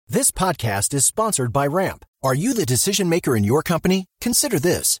This podcast is sponsored by Ramp. Are you the decision maker in your company? Consider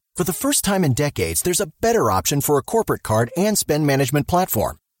this. For the first time in decades, there's a better option for a corporate card and spend management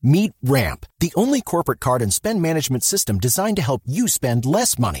platform. Meet Ramp, the only corporate card and spend management system designed to help you spend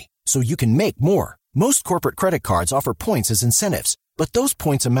less money so you can make more. Most corporate credit cards offer points as incentives, but those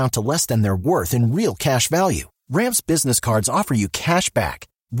points amount to less than their worth in real cash value. Ramp's business cards offer you cash back,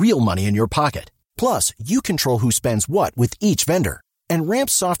 real money in your pocket. Plus, you control who spends what with each vendor. And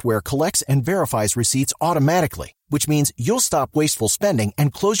Ramp's software collects and verifies receipts automatically, which means you'll stop wasteful spending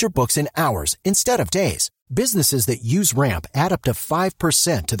and close your books in hours instead of days. Businesses that use Ramp add up to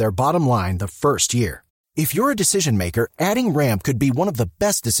 5% to their bottom line the first year. If you're a decision maker, adding Ramp could be one of the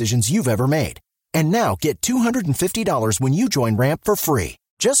best decisions you've ever made. And now get $250 when you join Ramp for free.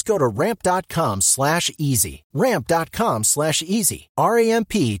 Just go to ramp.com/easy. Ramp.com/easy.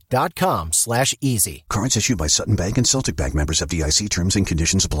 RAMP.com/easy. Cards issued by Sutton Bank and Celtic Bank, members FDIC. Terms and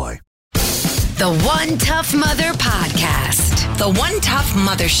conditions apply. The One Tough Mother Podcast. The One Tough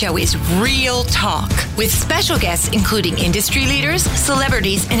Mother Show is real talk with special guests including industry leaders,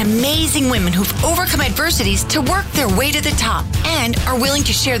 celebrities, and amazing women who've overcome adversities to work their way to the top and are willing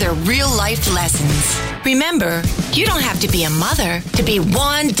to share their real life lessons. Remember, you don't have to be a mother to be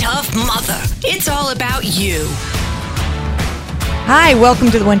one tough mother. It's all about you. Hi,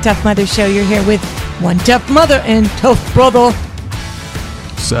 welcome to the One Tough Mother Show. You're here with one tough mother and tough brother,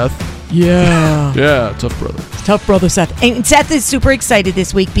 Seth. Yeah. Yeah, tough brother. Tough brother Seth. And Seth is super excited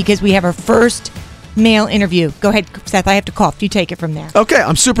this week because we have our first male interview. Go ahead, Seth. I have to cough. You take it from there. Okay,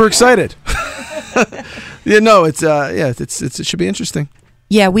 I'm super excited. It should be interesting.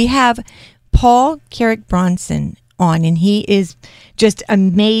 Yeah, we have Paul Carrick Bronson on, and he is just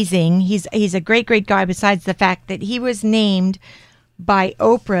amazing. He's a great guy, besides the fact that he was named by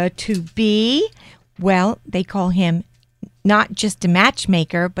Oprah to be, well, they call him not just a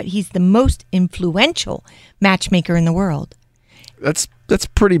matchmaker, but he's the most influential matchmaker in the world. That's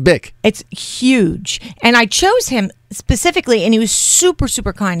pretty big. It's huge. And I chose him specifically, and he was super,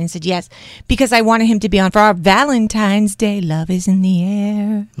 super kind and said yes, because I wanted him to be on for our Valentine's Day Love is in the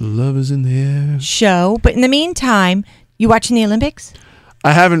Air. Love is in the air show. But in the meantime, you watching the Olympics?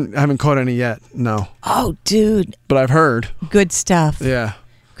 I haven't caught any yet, no. Oh, dude. But I've heard. Good stuff. Yeah.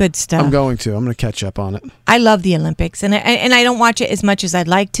 Good stuff. I'm going to catch up on it. I love the Olympics, and I don't watch it as much as I'd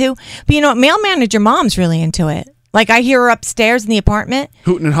like to. But you know what? Mail Manager Mom's really into it. Like, I hear her upstairs in the apartment.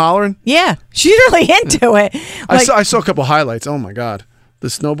 Hooting and hollering? Yeah. She's really into it. Like, I saw a couple highlights. Oh, my God. The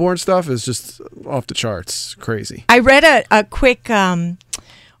snowboard stuff is just off the charts. Crazy. I read a quick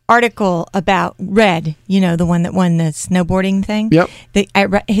article about Red, you know, the one that won the snowboarding thing. Yep.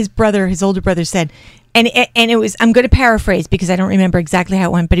 His older brother said, and it was, I'm going to paraphrase because I don't remember exactly how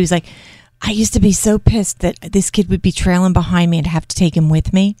it went, but he was like, I used to be so pissed that this kid would be trailing behind me and have to take him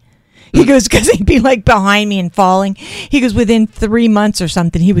with me. He goes, because he'd be like behind me and falling. He goes, within 3 months or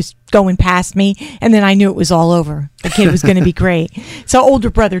something, he was going past me, and then I knew it was all over. The kid was going to be great. So older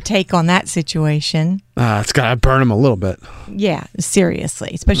brother take on that situation. It's got to burn him a little bit. Yeah,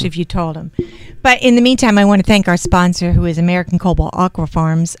 seriously, especially if you told him. But in the meantime, I want to thank our sponsor, who is American Cobalt Aqua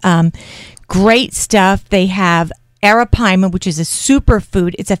Farms. Great stuff. They have arapaima, which is a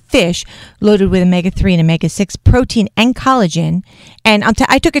superfood. It's a fish loaded with omega-3 and omega-6 protein and collagen. And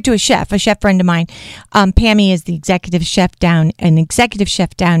I took it to a chef friend of mine. Pammy is the executive chef down in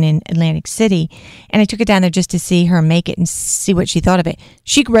Atlantic City. And I took it down there just to see her make it and see what she thought of it.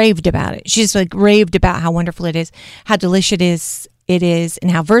 She raved about it. She just raved about how wonderful it is, how delicious it is,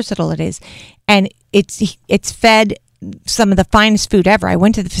 and how versatile it is. And it's fed some of the finest food ever. I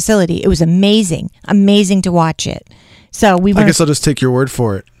went to the facility. It was amazing to watch it. So I guess I'll just take your word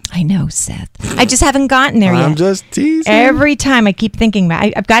for it. I know, Seth. I just haven't gotten there yet. I'm just teasing. Every time I keep thinking about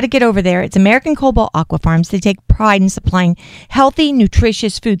it, I've got to get over there. It's American Cobalt Aqua Farms. They take pride in supplying healthy,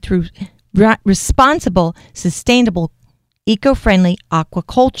 nutritious food through responsible, sustainable, eco-friendly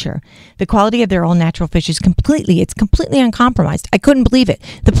aquaculture. The quality of their all-natural fish is completely uncompromised. I couldn't believe it.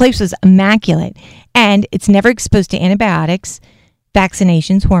 The place was immaculate, and it's never exposed to antibiotics,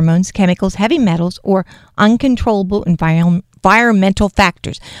 vaccinations, hormones, chemicals, heavy metals, or uncontrollable environmental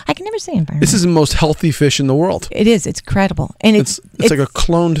factors. I can never say environmental. This is the most healthy fish in the world. It is. It's incredible. And it's like a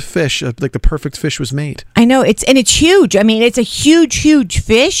cloned fish, like the perfect fish was made. I know. It's huge. I mean, it's a huge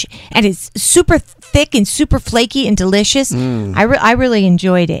fish, and it's super thick and super flaky and delicious. I really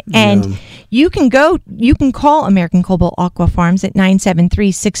enjoyed it. And you can call American Cobalt Aqua Farms at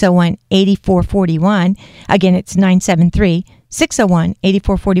 973-601-8441. Again, it's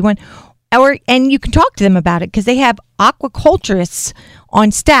 973-601-8441. And you can talk to them about it because they have aquaculturists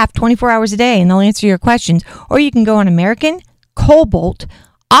on staff 24 hours a day, and they'll answer your questions. Or you can go on American Cobalt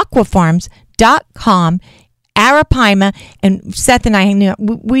aquafarms.com. Arapaima, and Seth and I knew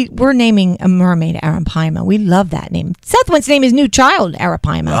we're naming a mermaid Arapaima. We love that name. Seth wants to name his new child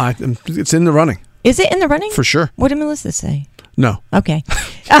Arapaima. It's in the running. Is it in the running? For sure. What did Melissa say? No. Okay.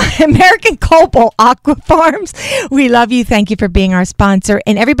 American Cobalt Aqua Farms. We love you. Thank you for being our sponsor.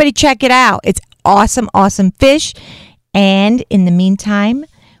 And everybody check it out. It's awesome, awesome fish. And in the meantime,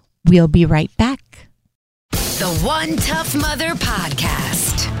 we'll be right back. The One Tough Mother Podcast.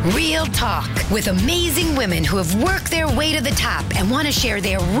 Real talk with amazing women who have worked their way to the top and want to share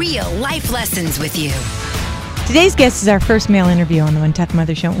their real life lessons with you. Today's guest is our first male interview on the One Tough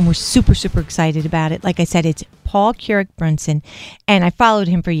Mother Show, and we're super, super excited about it. Like I said, it's Paul Carrick-Brunson, and I followed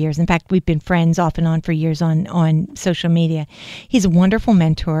him for years. In fact, we've been friends off and on for years on social media. He's a wonderful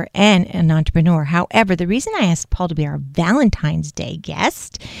mentor and an entrepreneur. However, the reason I asked Paul to be our Valentine's Day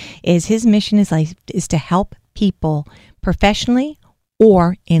guest is his mission is to help people professionally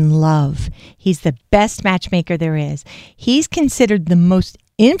or in love. He's the best matchmaker there is. He's considered the most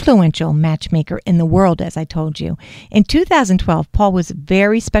influential matchmaker in the world, as I told you. In 2012, Paul was a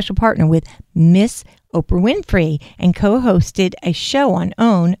very special partner with Miss Oprah Winfrey and co-hosted a show on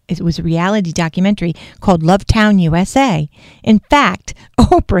OWN. It was a reality documentary called Lovetown USA. In fact,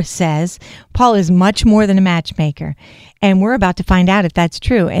 Oprah says Paul is much more than a matchmaker. And we're about to find out if that's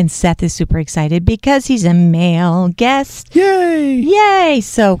true. And Seth is super excited because he's a male guest. Yay! Yay!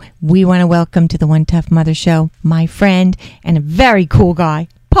 So we want to welcome to the One Tough Mother Show my friend and a very cool guy,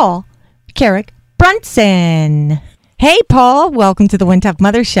 Paul Carrick-Brunson. Hey, Paul. Welcome to the One Tough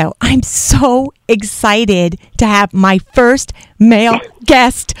Mother Show. I'm so excited to have my first male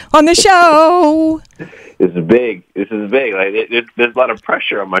guest on the show. This is big. Like, there's a lot of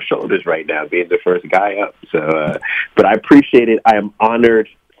pressure on my shoulders right now, being the first guy up. So, but I appreciate it. I am honored.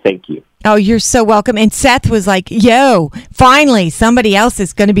 Thank you. Oh, you're so welcome. And Seth was like, yo, finally, somebody else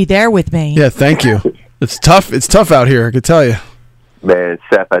is going to be there with me. Yeah, thank you. It's tough. It's tough out here, I can tell you. Man,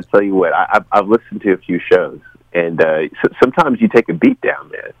 Seth, I tell you what, I've listened to a few shows, and sometimes you take a beat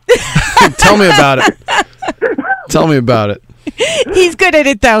down, man. Tell me about it. Tell me about it. He's good at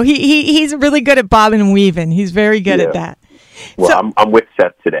it, though. He's really good at bobbing and weaving. He's very good at that. Well, so, I'm with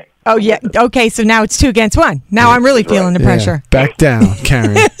Seth today. Oh, yeah. Okay, so now it's 2 against 1. Now I'm really feeling the pressure. Yeah. Back down,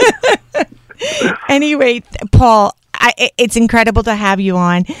 Karen. Anyway, Paul, it's incredible to have you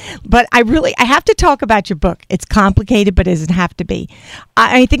on, but I have to talk about your book. It's complicated, but it doesn't have to be.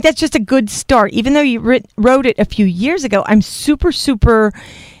 I think that's just a good start. Even though you wrote it a few years ago, I'm super, super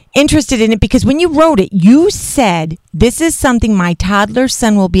interested in it because when you wrote it, you said, this is something my toddler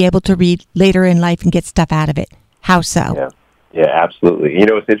son will be able to read later in life and get stuff out of it. How so? Yeah, absolutely. You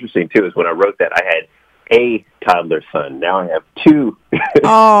know, what's interesting, too, is when I wrote that, I had a toddler son. Now I have 2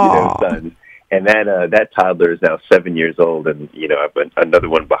 sons. And that toddler is now 7 years old, and I have another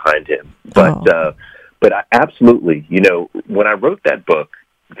one behind him. But I absolutely, when I wrote that book,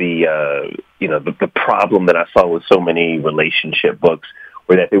 the problem that I saw with so many relationship books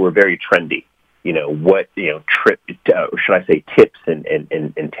were that they were very trendy. Should I say tips and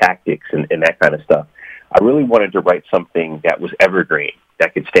tactics and that kind of stuff. I really wanted to write something that was evergreen,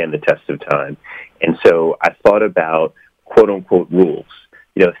 that could stand the test of time. And so I thought about quote unquote rules,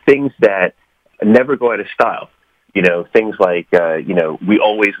 things that never go out of style. Things like, we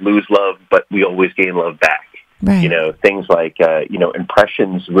always lose love, but we always gain love back. Right. Things like,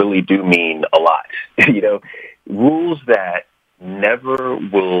 impressions really do mean a lot. Rules that never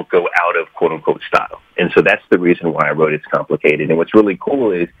will go out of quote unquote style. And so that's the reason why I wrote It's Complicated. And what's really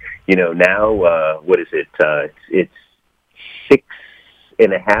cool is, now, what is it? It's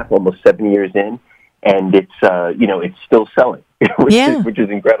 6.5, almost 7 years in, and it's, it's still selling, which is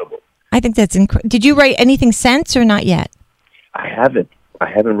incredible. I think that's incredible. Did you write anything since or not yet? I haven't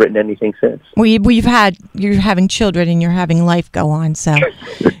written anything since. Well, you're having children and you're having life go on, so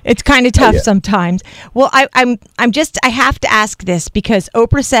it's kind of tough sometimes. Well, I have to ask this because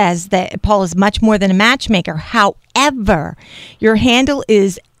Oprah says that Paul is much more than a matchmaker. However, your handle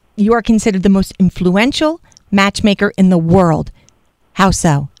is you are considered the most influential matchmaker in the world. How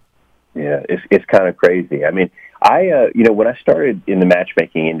so? Yeah, it's kind of crazy. I mean, when I started in the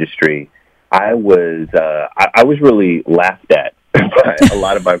matchmaking industry, I was really laughed at by a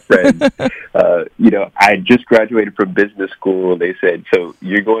lot of my friends. I just graduated from business school, and they said, "So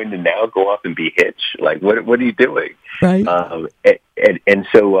you're going to now go off and be Hitch? Like, what are you doing?" Right. And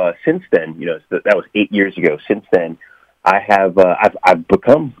so since then, that was 8 years ago. Since then, I have I've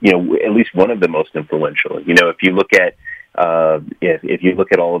become at least one of the most influential. If you look at if you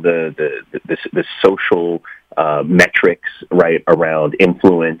look at all of the social metrics right around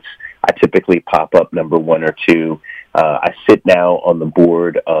influence, I typically pop up number 1 or 2. I sit now on the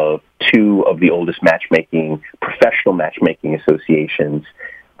board of two of the oldest professional matchmaking associations.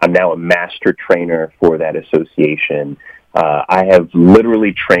 I'm now a master trainer for that association. I have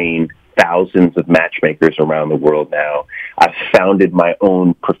literally trained thousands of matchmakers around the world now. I've founded my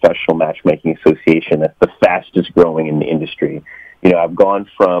own professional matchmaking association that's the fastest growing in the industry. I've gone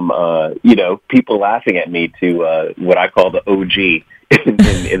from, people laughing at me to what I call the OG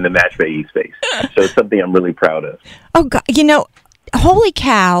in the matchmaking space. So it's something I'm really proud of. Oh, God, holy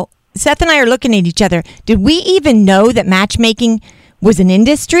cow. Seth and I are looking at each other. Did we even know that matchmaking was an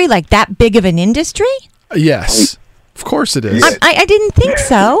industry, like that big of an industry? Yes. Of course it is. I didn't think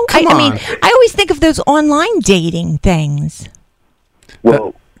so. Come I on. mean, I always think of those online dating things.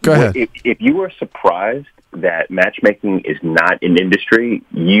 Well, go ahead. If you are surprised that matchmaking is not an industry,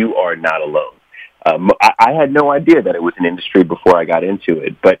 you are not alone. I had no idea that it was an industry before I got into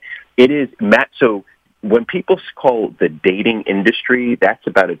it, but it is. So when people call the dating industry, that's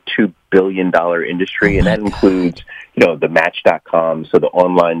about a $2 billion industry, and that includes, the Match.com, so the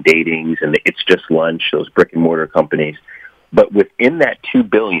online datings, and the It's Just Lunch, those brick and mortar companies. But within that $2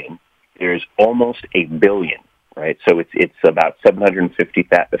 billion, there's almost $1 billion, right? So it's about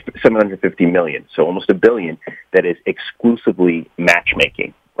 750 million, so almost $1 billion that is exclusively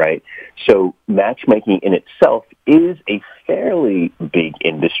matchmaking, right? So matchmaking in itself is a fairly big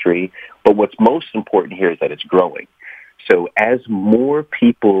industry, but what's most important here is that it's growing. So as more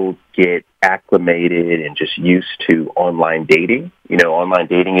people get acclimated and just used to online dating, online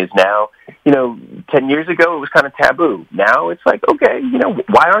dating is now, 10 years ago it was kind of taboo. Now it's like, okay,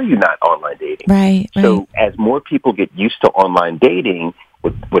 why are you not online dating? Right. So as more people get used to online dating,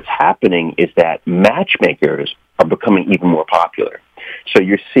 what's happening is that matchmakers are becoming even more popular. So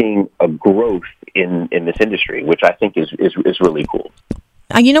you're seeing a growth in this industry, which I think is really cool.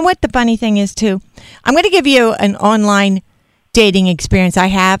 You know what the funny thing is, too? I'm going to give you an online dating experience I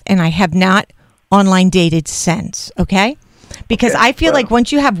have, and I have not online dated since, okay? Because I feel like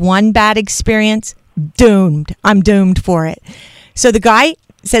once you have one bad experience, doomed. I'm doomed for it. So the guy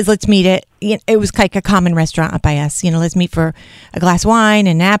says, let's meet it. It was like a common restaurant up by us. Let's meet for a glass of wine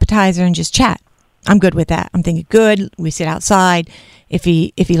and an appetizer and just chat. I'm good with that. I'm thinking, good. We sit outside. If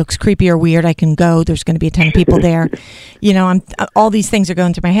he looks creepy or weird, I can go. There's going to be a ton of people there. All these things are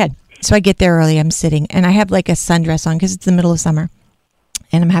going through my head. So I get there early. I'm sitting, and I have like a sundress on because it's the middle of summer,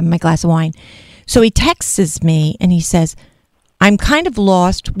 and I'm having my glass of wine. So he texts me, and he says, I'm kind of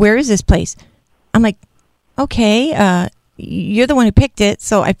lost. Where is this place? I'm like, okay, you're the one who picked it,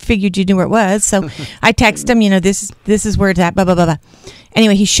 so I figured you knew where it was. So I text him, this is where it's at, blah, blah, blah, blah.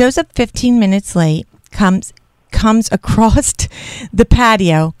 Anyway, he shows up 15 minutes late, comes across the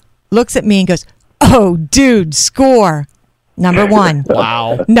patio, looks at me and goes, oh, dude, score. Number one.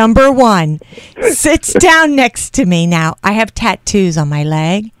 Wow. Number one. Sits down next to me. Now, I have tattoos on my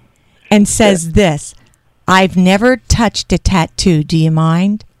leg and says this, I've never touched a tattoo. Do you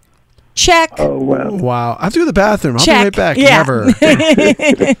mind? Check. Oh, wow. Wow. I have to go to the bathroom. I'll Check. be right back. Yeah. Never.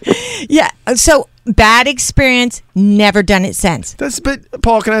 Yeah. So bad experience. Never done it since. But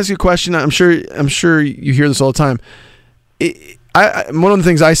Paul, can I ask you a question? I'm sure you hear this all the time. One of the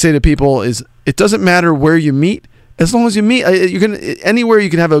things I say to people is, it doesn't matter where you meet, as long as you meet. Anywhere you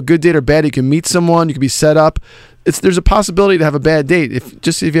can have a good date or bad. You can meet someone. You can be set up. There's a possibility to have a bad date.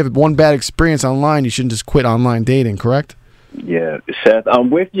 If you have one bad experience online, you shouldn't just quit online dating. Correct? Yeah, Seth, I'm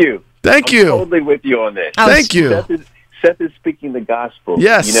with you. Thank you. Totally with you on this. Thank you. Seth is speaking the gospel.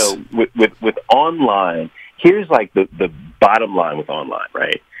 Yes. With online, here's like the bottom line with online,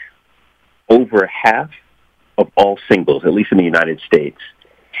 right? Over half of all singles, at least in the United States,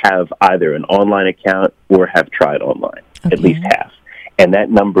 have either an online account or have tried online. Okay. At least half. And that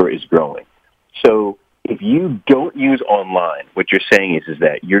number is growing. So if you don't use online, what you're saying is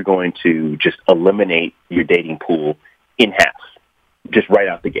that you're going to just eliminate your dating pool in half, just right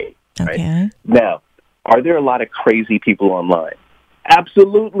out the gate. Right? Okay. Now, are there a lot of crazy people online?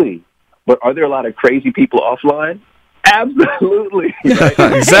 Absolutely. But are there a lot of crazy people offline? Absolutely.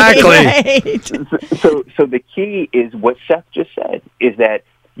 Right? Exactly. So the key is what Seth just said, is that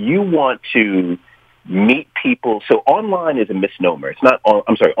you want to meet people. So online is a misnomer. It's not,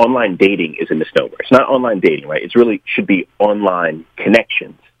 online dating is a misnomer. It's not online dating, right? It's really should be online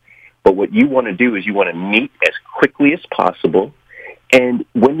connections. But what you want to do is you want to meet as quickly as possible. And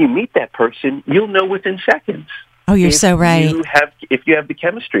when you meet that person, you'll know within seconds. Oh, you're so right. If you have the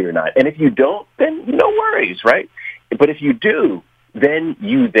chemistry or not. And if you don't, then no worries, right? But if you do, then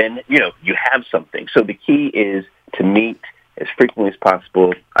you have something. So the key is to meet as frequently as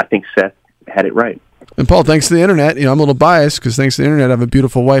possible. I think Seth had it right. And Paul, thanks to the internet, I'm a little biased because thanks to the internet, I have a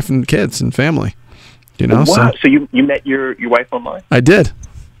beautiful wife and kids and family. You know, wow. So you met your wife online? I did.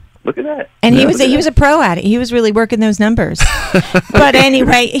 Look at that. And he was a pro at it. He was really working those numbers. But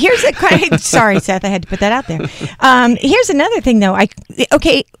anyway, here's a sorry, Seth, I had to put that out there. Here's another thing, though.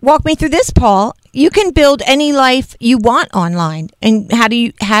 Walk me through this, Paul. You can build any life you want online, and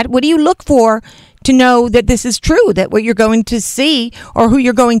what do you look for to know that this is true? That what you're going to see or who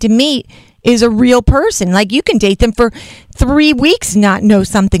you're going to meet is a real person. Like, you can date them for 3 weeks, not know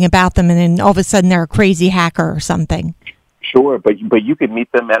something about them, and then all of a sudden they're a crazy hacker or something. Sure, but you could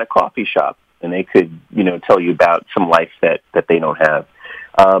meet them at a coffee shop, and they could, tell you about some life that they don't have.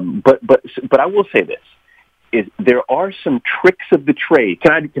 But I will say this: is there are some tricks of the trade.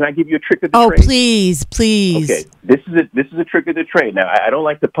 Can I give you a trick of the trade? Oh, please. Okay, this is a trick of the trade. Now, I don't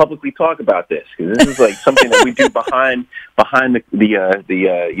like to publicly talk about this because this is like something that we do behind the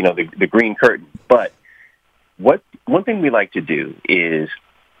green curtain. But one thing we like to do is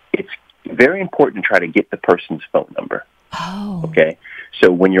it's very important to try to get the person's phone number. Oh. Okay.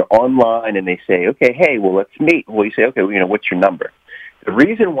 So when you're online and they say, okay, hey, well, let's meet. Well, you say, okay, well, what's your number? The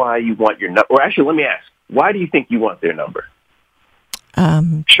reason why you want your number, or actually, let me ask, why do you think you want their number?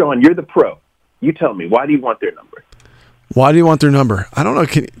 Sean, you're the pro. You tell me, why do you want their number? Why do you want their number? I don't know.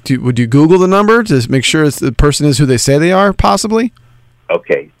 Would you Google the number to make sure the person is who they say they are, possibly?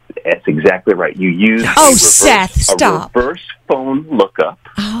 Okay. That's exactly right. You use Seth, stop. A reverse phone lookup.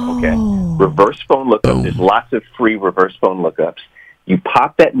 Oh. Okay. Reverse phone lookup. Boom. There's lots of free reverse phone lookups. You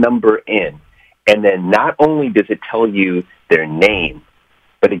pop that number in, and then not only does it tell you their name,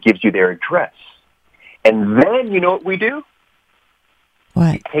 but it gives you their address. And then, you know what we do?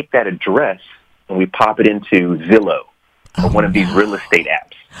 What? We take that address and we pop it into Zillow or one of these real estate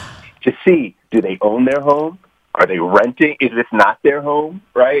apps to see, do they own their home? Are they renting? Is this not their home?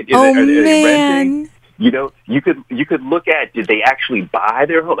 Right? Are they renting? You could look at, did they actually buy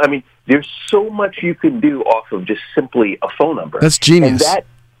their home? I mean, there's so much you can do off of just simply a phone number. That's genius.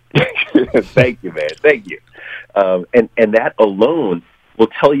 And thank you, man. Thank you. And that alone will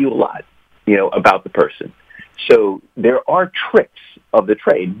tell you a lot, about the person. So there are tricks of the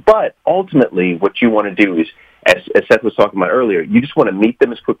trade, but ultimately what you want to do is, as Seth was talking about earlier, you just want to meet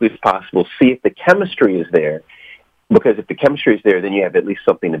them as quickly as possible, see if the chemistry is there, because if the chemistry is there, then you have at least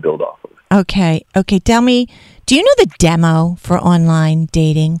something to build off of. Okay. Tell me, do you know the demo for online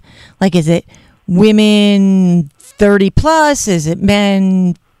dating? Like, is it women 30 plus? Is it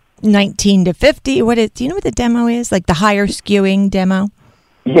men 19 to 50? Do you know what the demo is? Like the higher skewing demo?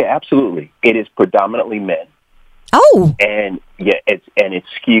 Yeah, absolutely. It is predominantly men. Oh. And it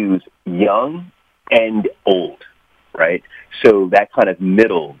skews young and old, right? So that kind of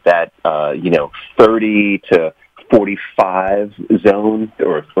middle, that 30 to 45 zone,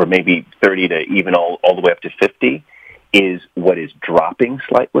 or maybe 30 to even all the way up to 50, is what is dropping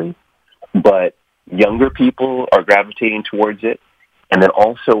slightly. But younger people are gravitating towards it, and then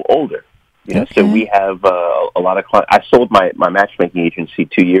also older. Okay. So we have a lot of clients. I sold my matchmaking agency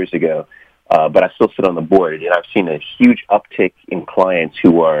 2 years ago, but I still sit on the board, and I've seen a huge uptick in clients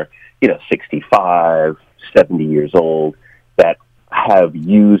who are 65, 70 years old that have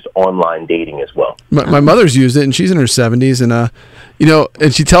used online dating as well. My mother's used it, and she's in her 70s, and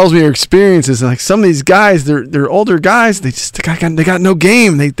and she tells me her experiences. And like, some of these guys, they're older guys. They got no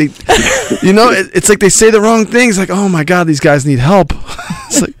game. They it's like they say the wrong things. Like, oh my God, these guys need help.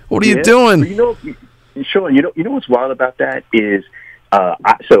 It's like, what are you doing? Sean, you know what's wild about that is,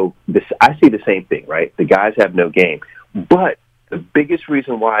 I see the same thing, right? The guys have no game, but the biggest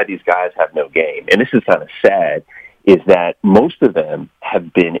reason why these guys have no game, and this is kind of sad, is that most of them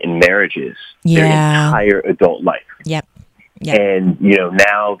have been in marriages their entire adult life. Yep. And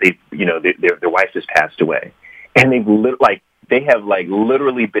now their wife has passed away, and they have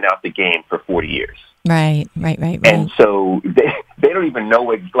literally been out the game for 40 years. Right. And so they don't even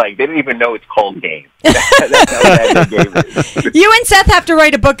know they don't even know it's called game. That's how bad their game is. You and Seth have to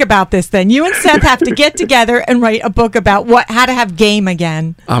write a book about this. Then you and Seth have to get together and write a book about how to have game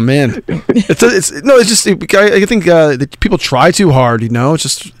again. Oh man, I think that people try too hard. It's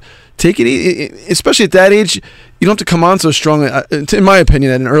just take it easy, especially at that age. You don't have to come on so strong. In my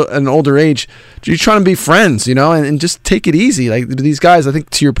opinion, at an older age, you're trying to be friends, and just take it easy. Like these guys, I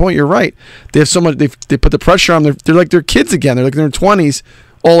think to your point, you're right. They have so much. They put the pressure on. They're like their kids again. They're like in their 20s,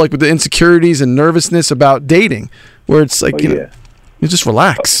 all like with the insecurities and nervousness about dating. Where it's like you just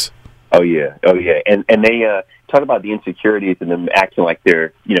relax. Oh yeah. And they talk about the insecurities and them acting like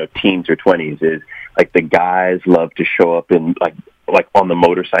they're teens or 20s. Is like the guys love to show up in like on the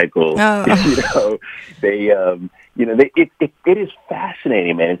motorcycle. Oh. It is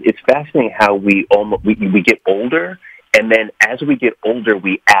fascinating, man. It's fascinating how we get older, and then as we get older,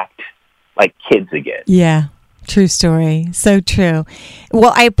 we act like kids again. Yeah. True story. So true.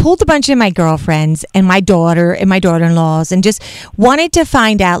 Well, I pulled a bunch of my girlfriends and my daughter and my daughter-in-laws and just wanted to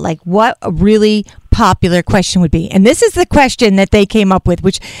find out like what a really popular question would be. And this is the question that they came up with,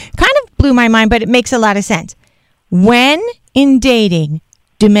 which kind of blew my mind, but it makes a lot of sense. When in dating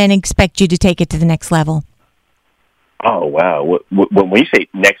do men expect you to take it to the next level? Oh, wow. When you say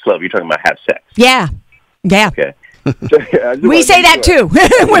next level, you're talking about have sex. Yeah. Yeah. Okay. We say that too.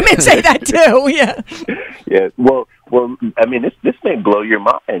 Women say that too. Yeah. Yeah. Well. I mean, this may blow your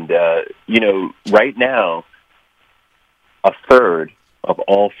mind. Right now, a third of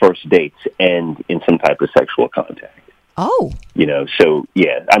all first dates end in some type of sexual contact. Oh. So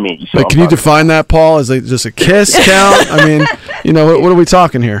yeah. I mean, so Wait, can you define that, Paul? Is it just a kiss count? I mean, what are we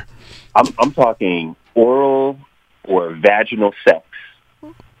talking here? I'm talking oral or vaginal sex.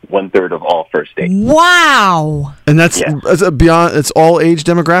 1/3 of all first dates. Wow. And that's beyond. It's all age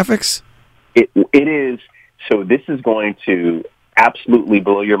demographics. It is. So this is going to absolutely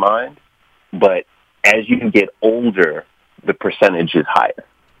blow your mind. But as you get older, the percentage is higher.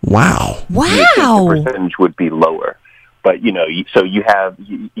 Wow. The percentage would be lower. But so you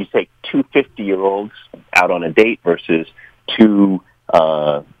take two 50-year-olds out on a date versus two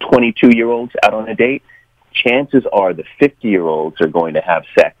 22-year-olds out on a date. Chances are the 50-year-olds are going to have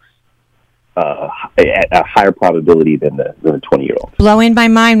sex at a higher probability than the 20-year-olds. Blowing my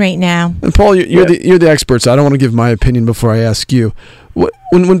mind right now. And Paul, you're the expert, so I don't want to give my opinion before I ask you.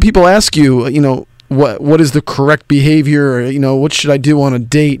 When people ask you, what is the correct behavior? Or, what should I do on a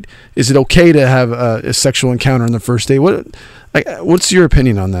date? Is it okay to have a sexual encounter on the first date? What's your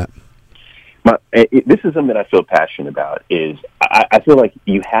opinion on that? This is something that I feel passionate about. Is I feel like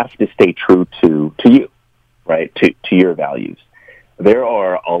you have to stay true to you, right? To your values. There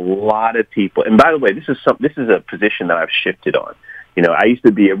are a lot of people, and by the way, this is a position that I've shifted on. I used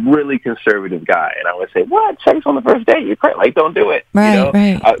to be a really conservative guy, and I would say, "What? Sex on the first date? You're crazy! Like, don't do it." Right,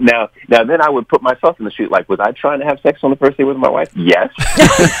 right. Now, then I would put myself in the shoe. Like, was I trying to have sex on the first date with my wife? Yes.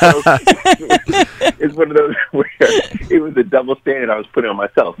 So, it's one of those where it was a double standard I was putting on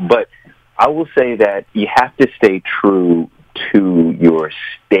myself. But I will say that you have to stay true to your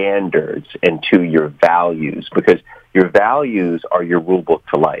standards and to your values, because your values are your rule book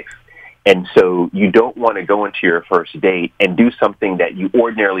to life. And so you don't want to go into your first date and do something that you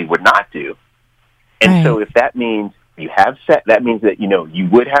ordinarily would not do. And so if that means you have sex, that means that, you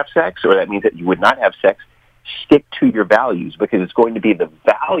would have sex, or that means that you would not have sex, stick to your values, because it's going to be the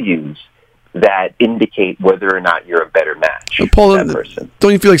values that indicate whether or not you're a better match Paul, for that person.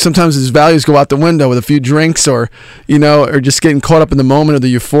 Don't you feel like sometimes his values go out the window with a few drinks, or or just getting caught up in the moment of the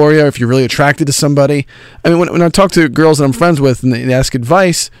euphoria if you're really attracted to somebody? I mean, when I talk to girls that I'm friends with and they ask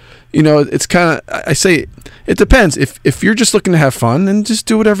advice, it's kind of, I say, it depends. If you're just looking to have fun, then just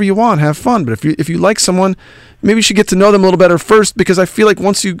do whatever you want, have fun. But if you like someone, maybe you should get to know them a little better first, because I feel like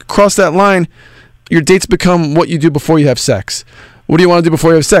once you cross that line, your dates become what you do before you have sex. What do you want to do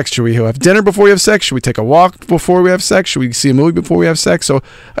before you have sex? Should we have dinner before we have sex? Should we take a walk before we have sex? Should we see a movie before we have sex? So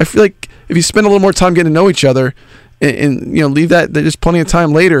I feel like if you spend a little more time getting to know each other, and leave that, there's plenty of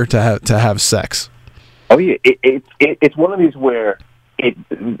time later to have sex. Oh yeah, it's one of these where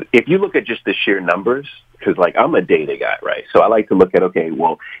if you look at just the sheer numbers, because like I'm a data guy, right? So I like to look at, okay,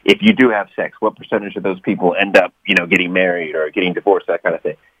 well, if you do have sex, what percentage of those people end up, getting married or getting divorced, that kind of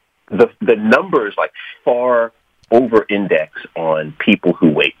thing. The numbers like far over-index on people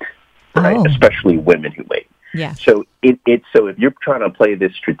who wait, right? Especially women who wait. Yeah. So so if you're trying to play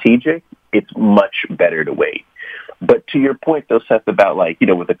this strategic, it's much better to wait. But to your point, though, Seth, about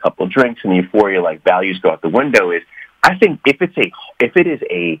with a couple of drinks and euphoria, values go out the window. I think if it is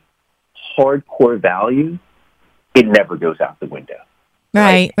a hardcore value, it never goes out the window.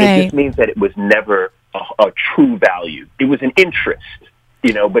 Right. It just means that it was never a true value. It was an interest,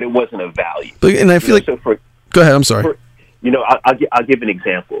 but it wasn't a value. And I feel go ahead. I'm sorry. I'll give an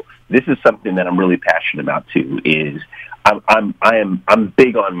example. This is something that I'm really passionate about too. Is I'm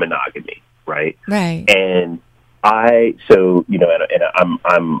big on monogamy, right? Right. And I'm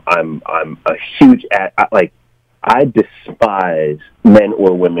a huge I despise men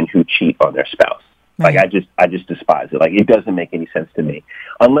or women who cheat on their spouse. Right. I just despise it. It doesn't make any sense to me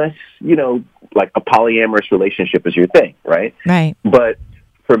unless a polyamorous relationship is your thing, right? Right. But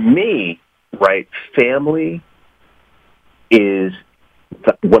for me, right, family is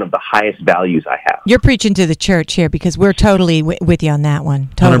one of the highest values I have. You're preaching to the church here, because we're totally with you on that one.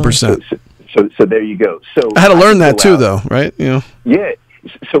 Totally. 100%. So there you go. So I had to learn that too, though, right? Yeah.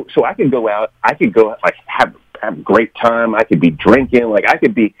 So I could go out. I could go have a great time. I could be drinking. I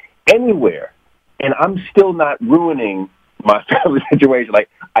could be anywhere, and I'm still not ruining my family situation. Like,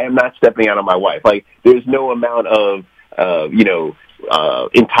 I am not stepping out on my wife. Like, there's no amount of,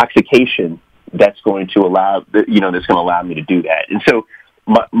 intoxication that's going to allow, that's going to allow me to do that. And so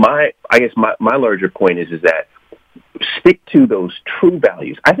my larger point is that stick to those true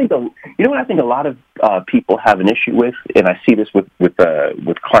values. I think, what I think a lot of people have an issue with, and I see this with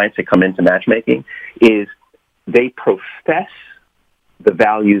clients that come into matchmaking, is they profess the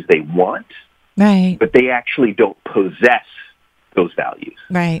values they want, right, but they actually don't possess those values.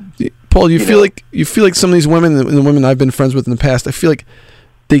 Right. Paul, you feel like some of these women, the women I've been friends with in the past, I feel like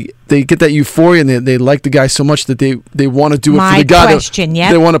they get that euphoria and they like the guy so much that they want to do it for the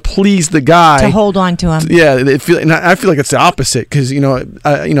guy. They want to please the guy to hold on to him. Yeah, and I feel like it's the opposite because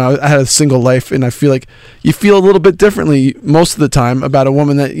I had a single life and I feel like you feel a little bit differently most of the time about a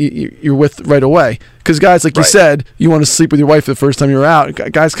woman that you're with right away. Because guys, like you said, you want to sleep with your wife the first time you're out.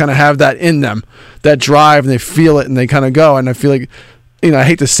 Guys kind of have that in them, that drive, and they feel it and they kind of go. And I feel like, I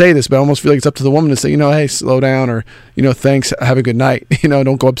hate to say this, but I almost feel like it's up to the woman to say, hey, slow down, or, thanks, have a good night.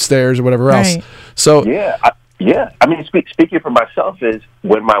 Don't go upstairs or whatever else. So I mean, speaking for myself, is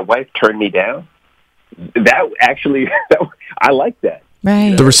when my wife turned me down, that actually, I like that.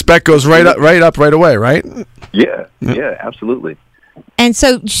 Right. The respect goes right up right away, right? Yeah, absolutely. And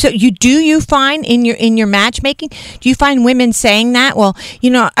so you find in your matchmaking, do you find women saying that? Well,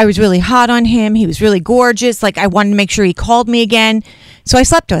 I was really hot on him. He was really gorgeous. Like, I wanted to make sure he called me again, so I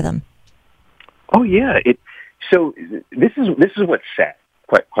slept with him. Oh yeah. So this is what's sad.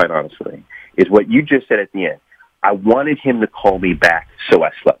 Quite honestly, is what you just said at the end. I wanted him to call me back, so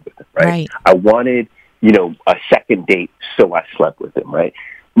I slept with him. Right. I wanted a second date, so I slept with him. Right.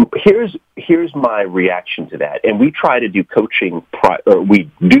 Here's my reaction to that, and we try to do coaching,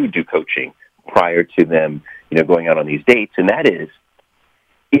 we do coaching prior to them, going out on these dates, and that is,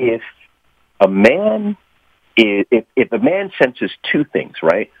 if a man senses two things,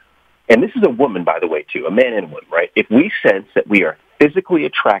 right, and this is a woman, by the way, too, a man and a woman, right, if we sense that we are physically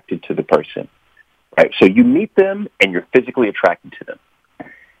attracted to the person, right, so you meet them and you're physically attracted to them,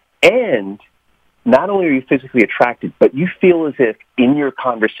 and not only are you physically attracted, but you feel as if in your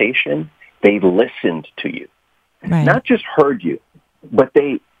conversation, they listened to you. Right. Not just heard you, but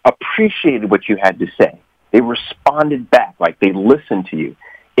they appreciated what you had to say. They responded back, like they listened to you.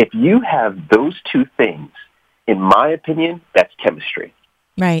 If you have those two things, in my opinion, that's chemistry.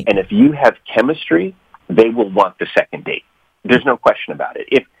 Right. And if you have chemistry, they will want the second date. There's no question about it.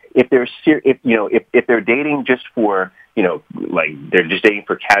 If they're dating just for, like they're just dating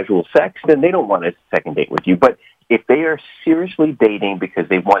for casual sex, then they don't want a second date with you. But if they are seriously dating because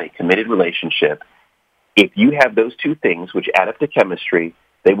they want a committed relationship, if you have those two things, which add up to chemistry,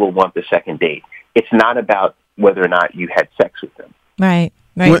 they will want the second date. It's not about whether or not you had sex with them. Right.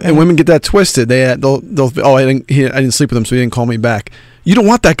 Right. And women get that twisted. They'll I didn't sleep with him, so he didn't call me back. You don't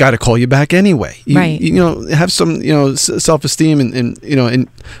want that guy to call you back anyway. Have some self-esteem and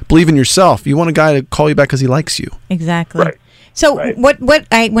believe in yourself. You want a guy to call you back because he likes you. Exactly. Right. So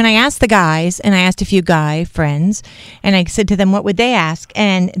when I asked the guys, and I asked a few guy friends, and I said to them, what would they ask?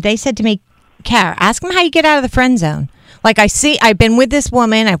 And they said to me, Kara, ask them how you get out of the friend zone. Like, I've been with this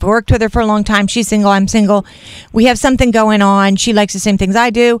woman. I've worked with her for a long time. She's single. I'm single. We have something going on. She likes the same things I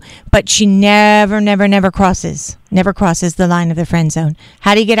do, but she never crosses the line of the friend zone.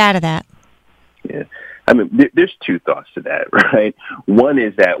 How do you get out of that? Yeah. I mean, there's two thoughts to that, right? One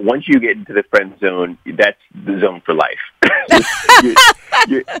is that once you get into the friend zone, that's the zone for life.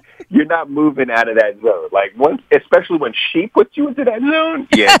 you're not moving out of that zone. Like, especially when she puts you into that zone,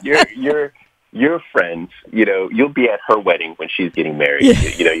 you're friends. You'll be at her wedding when she's getting married.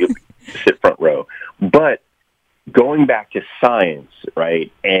 Yeah. You'll sit front row. But going back to science,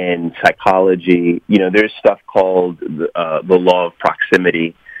 right, and psychology, there's stuff called the law of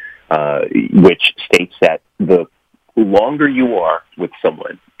proximity, which states that the longer you are with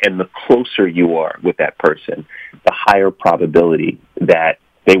someone and the closer you are with that person, the higher probability that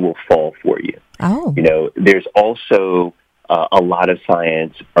they will fall for you. Oh. There's also a lot of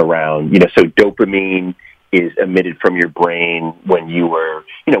science around, so dopamine is emitted from your brain when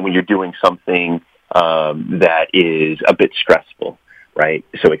when you're doing something that is a bit stressful, right?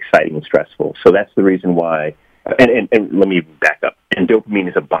 So exciting and stressful. So that's the reason why, and let me back up. And dopamine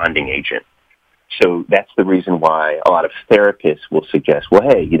is a bonding agent. So that's the reason why a lot of therapists will suggest, well,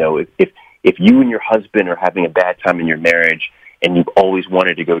 hey, if you and your husband are having a bad time in your marriage and you've always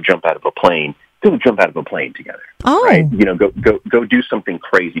wanted to go jump out of a plane, go jump out of a plane together. Oh. Right? Go do something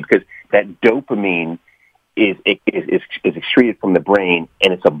crazy, because that dopamine is excreted from the brain,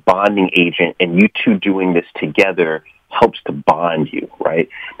 and it's a bonding agent, and you two doing this together helps to bond you, right?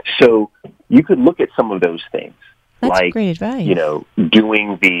 So you could look at some of those things. That's like, great advice.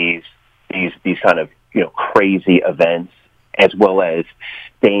 doing these kind of, crazy events, as well as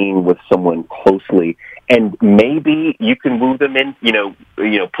staying with someone closely. And maybe you can woo them in,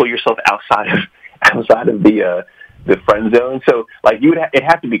 pull yourself outside of the friend zone. So like it'd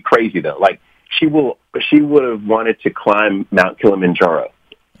have to be crazy though. Like she would have wanted to climb Mount Kilimanjaro,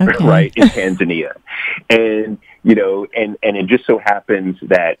 right, in Tanzania. And, and it just so happens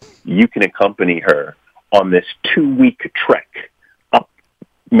that you can accompany her on this 2-week trek up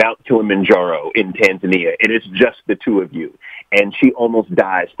Mount Kilimanjaro in Tanzania. It is just the two of you. And she almost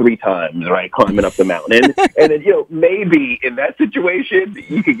dies 3 times, right, climbing up the mountain. And then, maybe in that situation,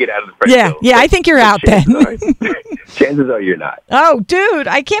 you could get out of the friend zone. Yeah, I think you're out then. Chances are you're not. Oh, dude,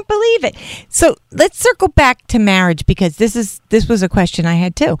 I can't believe it. So let's circle back to marriage, because this was a question I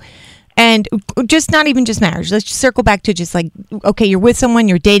had too. And just not even just marriage. Let's just circle back to just like, okay, you're with someone,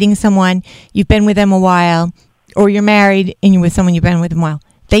 you're dating someone, you've been with them a while, or you're married and you're with someone you've been with them a while.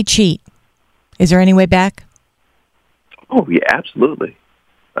 They cheat. Is there any way back? Oh, yeah, absolutely.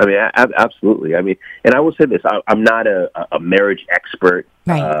 I mean, absolutely. I mean, and I will say this: I'm not a marriage expert,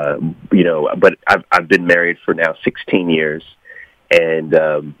 right. But I've been married for now 16 years, and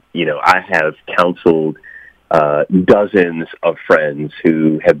I have counseled dozens of friends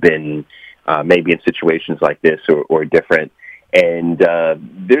who have been maybe in situations like this or different, and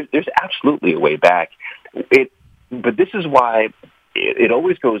there's absolutely a way back. But this is why it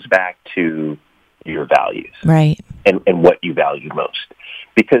always goes back to your values, right, and what you value most.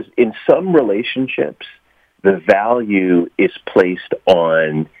 Because in some relationships, the value is placed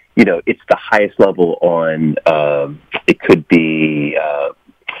on, it's the highest level on. It could be,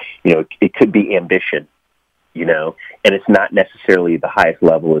 it could be ambition, and it's not necessarily the highest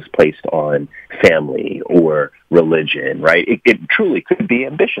level is placed on family or religion, right? It truly could be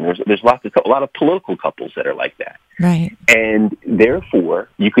ambition. There's a lot of political couples that are like that, right? And therefore,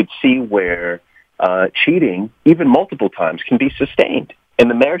 you could see where cheating, even multiple times, can be sustained, and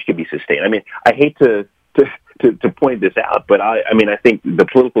the marriage can be sustained. I mean, I hate to point this out, but I think the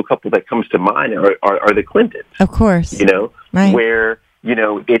political couple that comes to mind are the Clintons. Of course, right. Where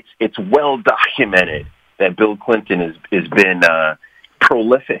it's well documented that Bill Clinton has been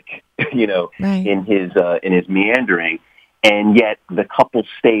prolific, right. in his meandering, and yet the couple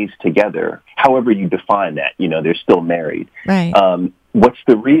stays together. However you define that, they're still married. Right. What's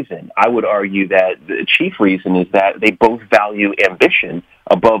the reason? I would argue that the chief reason is that they both value ambition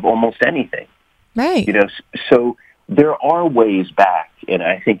above almost anything. Right. So there are ways back, and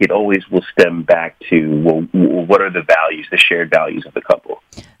I think it always will stem back to, well, what are the values, the shared values of the couple?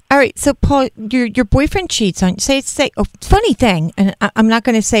 All right, so Paul, your boyfriend cheats on you. Funny thing, and I'm not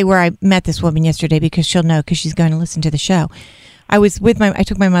going to say where I met this woman yesterday because she'll know because she's going to listen to the show. I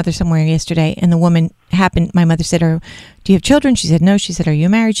took my mother somewhere yesterday, and the woman my mother said, do you have children? She said, no. She said, are you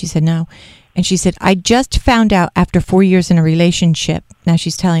married? She said, no. And she said, I just found out after 4 years in a relationship, now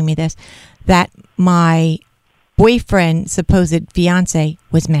she's telling me this, that my boyfriend, supposed fiance,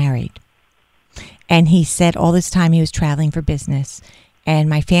 was married. And he said all this time he was traveling for business. And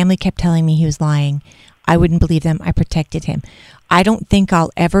my family kept telling me he was lying. I wouldn't believe them. I protected him. I don't think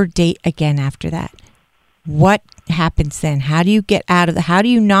I'll ever date again after that. What happens then? How do you get out of how do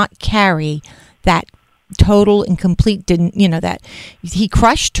you not carry that total and complete, that he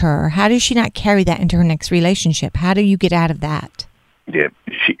crushed her? How does she not carry that into her next relationship? How do you get out of that? Yeah,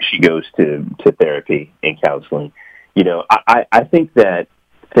 she goes to therapy and counseling. I think that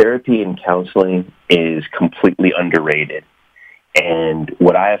therapy and counseling is completely underrated. And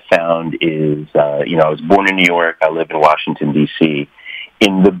what I have found is, I was born in New York. I live in Washington, D.C.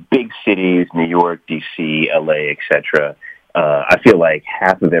 In the big cities, New York, D.C., L.A., etc., I feel like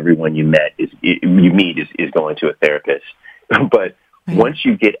half of everyone you meet is going to a therapist. But once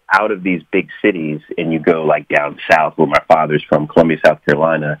you get out of these big cities and you go like down south, where my father's from, Columbia, South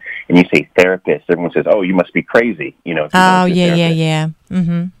Carolina, and you say therapist, everyone says, "Oh, you must be crazy." Oh, yeah.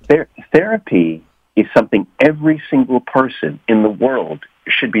 Mm-hmm. Therapy is something every single person in the world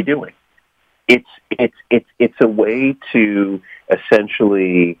should be doing. It's a way to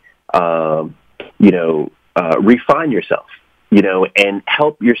essentially, refine yourself, and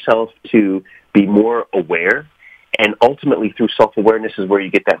help yourself to be more aware. And ultimately, through self-awareness is where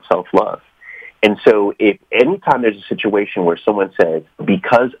you get that self-love. And so, if anytime there's a situation where someone says,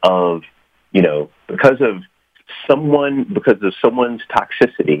 because of someone's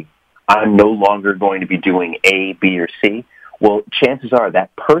toxicity, I'm no longer going to be doing A, B, or C, well, chances are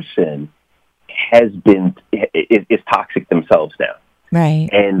that person is toxic themselves now. Right.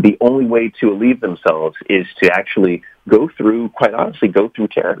 And the only way to alleviate themselves is to actually go through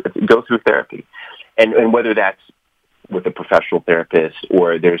therapy. And whether that's with a professional therapist,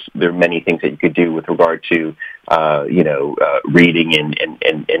 or there are many things that you could do with regard to reading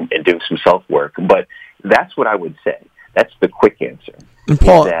and doing some self work. But that's what I would say. That's the quick answer. And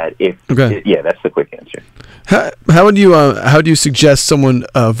Paul, that's the quick answer. How would you suggest someone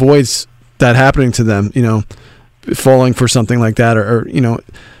avoids that happening to them? Falling for something like that, or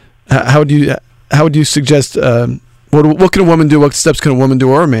how would you suggest? What can a woman do? What steps can a woman do,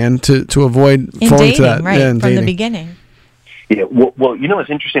 or a man, to avoid falling to that? Right, yeah, from the beginning. Yeah, well, it's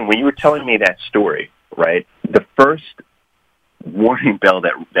interesting when you were telling me that story, right? The first warning bell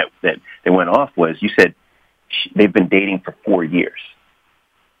that went off was you said they've been dating for 4 years.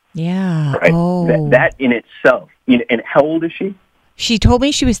 Yeah. Right. Oh. That in itself. And how old is she? She told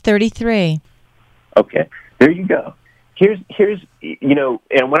me she was 33. Okay, there you go. Here's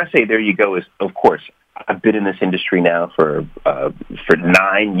and when I say there you go is, of course, I've been in this industry now for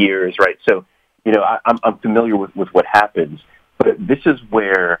 9 years, right? So, I'm familiar with what happens, but this is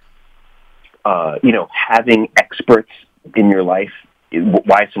where, having experts in your life,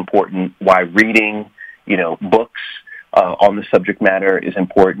 why it's important, why reading, books on the subject matter is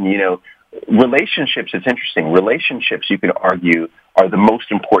important. Relationships, it's interesting. Relationships, you can argue, are the most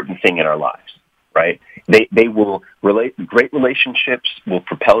important thing in our lives, right? They will great relationships will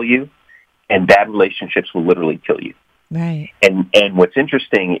propel you, and bad relationships will literally kill you. Right. And what's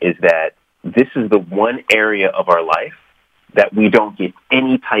interesting is that this is the one area of our life that we don't get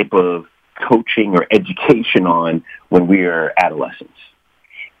any type of coaching or education on when we are adolescents.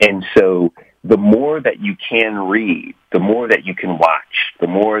 And so the more that you can read, the more that you can watch, the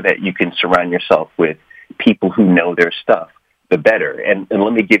more that you can surround yourself with people who know their stuff, the better. And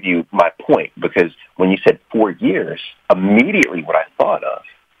let me give you my point, because when you said 4 years, immediately what I thought of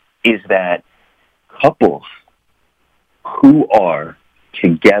is that couples who are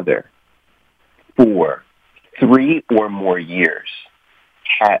together for 3 or more years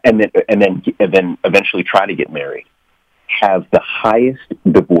and then eventually try to get married have the highest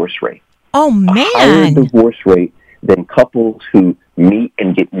divorce rate. Oh, man. A higher divorce rate than couples who meet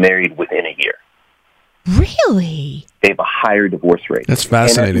and get married within a year. Really? They have a higher divorce rate. That's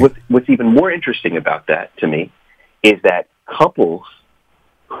fascinating. And what's even more interesting about that to me is that couples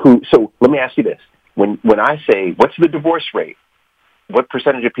who, so let me ask you this. When I say, what's the divorce rate? What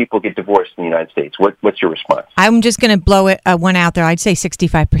percentage of people get divorced in the United States? What's your response? I'm just going to blow it one out there. I'd say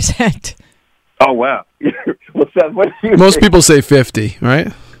 65%. Oh, wow. Well, Seth, what do you Most think? people say 50,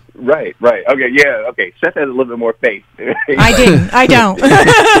 right? Right. Okay, yeah, okay. Seth has a little bit more faith. I don't.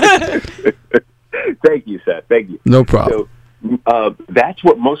 Thank you, Seth. Thank you. No problem. So that's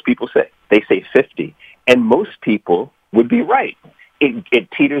what most people say. They say 50. And most people would be right. It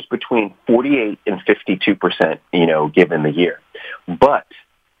teeters between 48 and 52%, given the year. But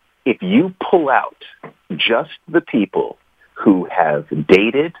if you pull out just the people who have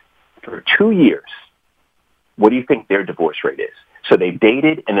dated for 2 years, what do you think their divorce rate is? So they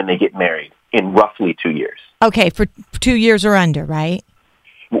dated and then they get married in roughly 2 years. Okay, for 2 years or under, right?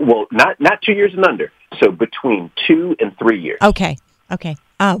 Well, not 2 years and under. So between 2 and 3 years. Okay.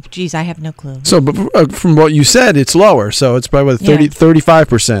 Oh, geez, I have no clue. So but from what you said, it's lower. So it's probably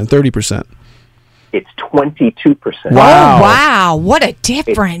 35%, 30%. It's 22%. Wow. Oh, wow. What a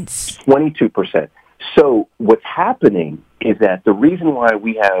difference. It's 22%. So what's happening is that the reason why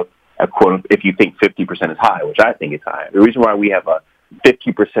we have a quote, if you think 50% is high, which I think is high, the reason why we have a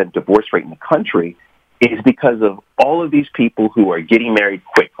 50% divorce rate in the country is because of all of these people who are getting married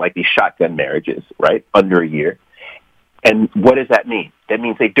quick, like these shotgun marriages, right, under a year. And what does that mean? That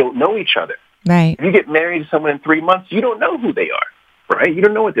means they don't know each other. Right. If you get married to someone in 3 months, you don't know who they are, right? You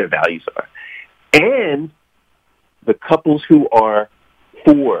don't know what their values are. And the couples who are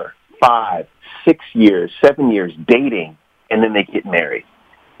 4, 5, 6 years, 7 years dating, and then they get married.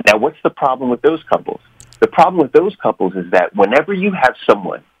 Now, what's the problem with those couples? The problem with those couples is that whenever you have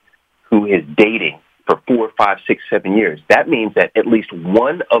someone who is dating for 4, 5, 6, 7 years, that means that at least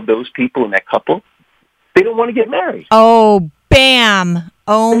one of those people in that couple, they don't want to get married. Oh, bam.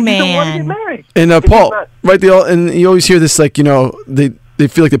 Oh, They man. don't want to get married. And Paul, right? And you always hear this, like, they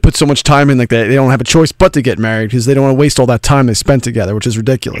feel like they put so much time in, like they don't have a choice but to get married because they don't want to waste all that time they spent together, which is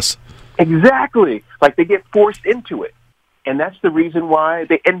ridiculous. Exactly. Like they get forced into it. And that's the reason why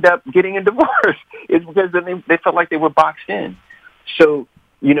they end up getting a divorce, is because then they felt like they were boxed in. So,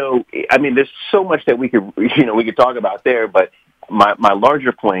 there's so much that we could talk about there, but my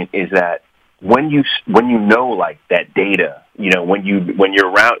larger point is that when you know like that data, when you're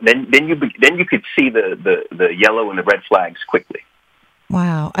around, then you could see the yellow and the red flags quickly.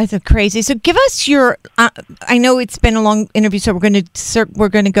 Wow, that's crazy. So give us your. I know it's been a long interview, so we're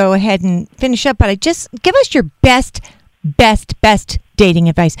going to go ahead and finish up. But just give us your best best dating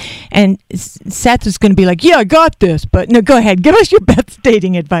advice. And Seth is going to be like, yeah, I got this. But no, go ahead. Give us your best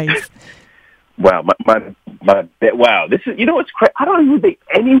dating advice. Wow, wow. This is, what's crazy? I don't even think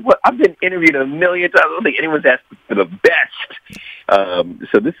anyone. I've been interviewed a million times. I don't think anyone's asked for the best.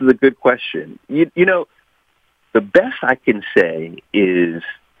 So this is a good question. The best I can say is,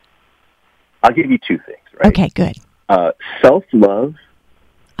 I'll give you two things. Right? Okay, good. Self-love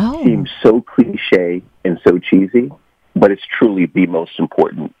seems so cliche and so cheesy, but it's truly the most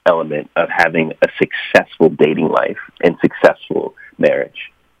important element of having a successful dating life and successful marriage.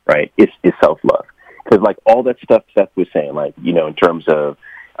 Right, is self-love. Because like all that stuff Seth was saying, like, in terms of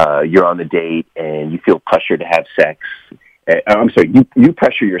you're on the date and you feel pressure to have sex. You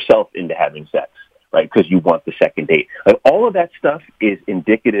pressure yourself into having sex, right? Because you want the second date. Like all of that stuff is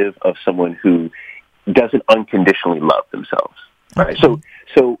indicative of someone who doesn't unconditionally love themselves. Right. So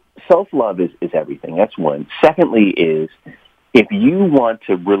self-love is everything. That's one. Secondly is if you want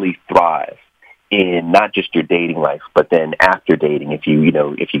to really thrive in not just your dating life, but then after dating, if you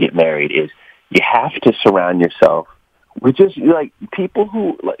get married, is you have to surround yourself with just like people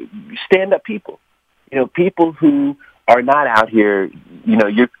who stand-up people, people who are not out here,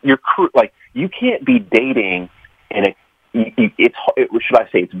 your crew. Like you can't be dating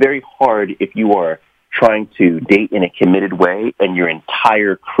it's very hard if you are trying to date in a committed way and your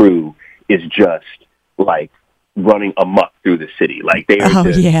entire crew is just like running amok through the city. Like they are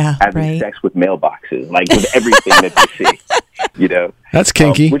having sex with mailboxes, like with everything that they see, That's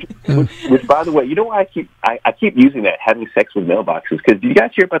kinky. Which by the way, you know why I keep using that, having sex with mailboxes? Because did you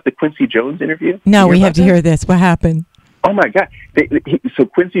guys hear about the Quincy Jones interview? No, we have to hear this. What happened? Oh my God. So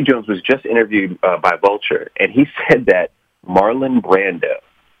Quincy Jones was just interviewed by Vulture, and he said that Marlon Brando,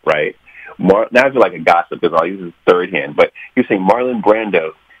 right? Now I feel like a gossip because I'll use his third hand, but he was saying Marlon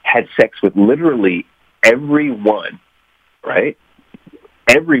Brando had sex with literally everyone, right?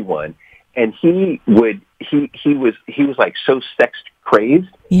 Everyone. And he was like so sex crazed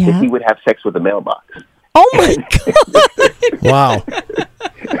that he would have sex with a mailbox. Oh my God. Wow.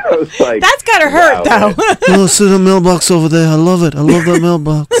 I was like, that's gotta hurt though. Oh, see the mailbox over there. I love it. I love that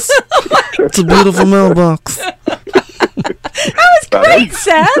mailbox. It's a beautiful mailbox. That was great,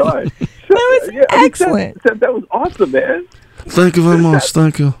 Seth. That was excellent. That was awesome, man. Thank you very much.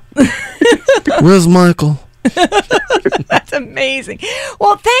 Thank you. Where's Michael? That's amazing.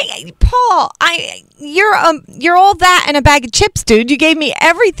 Well, Paul. You're all that and a bag of chips, dude. You gave me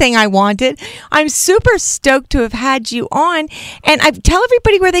everything I wanted. I'm super stoked to have had you on. And tell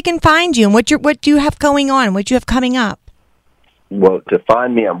everybody where they can find you and what do you have going on, what you have coming up. Well, to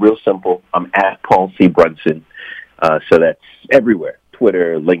find me, I'm real simple. I'm at Paul C. Brunson. So that's everywhere.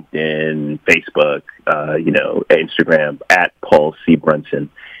 Twitter, LinkedIn, Facebook, Instagram, at Paul C. Brunson.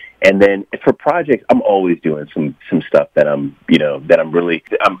 And then for projects, I'm always doing some stuff that I'm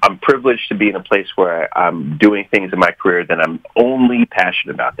privileged to be in a place where I'm doing things in my career that I'm only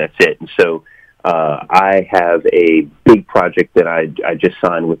passionate about. That's it. And so I have a big project that I just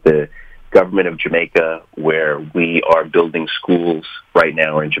signed with the government of Jamaica, where we are building schools right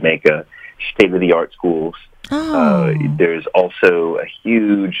now in Jamaica, state-of-the-art schools. There's also a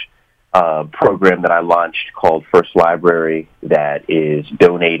huge program that I launched called First Library that is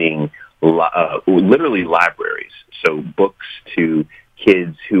donating literally libraries, so books to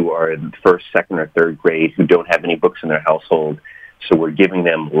kids who are in first, second, or third grade who don't have any books in their household. So we're giving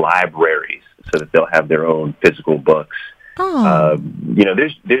them libraries so that they'll have their own physical books. There's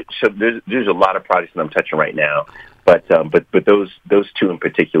a lot of projects that I'm touching right now, but those two in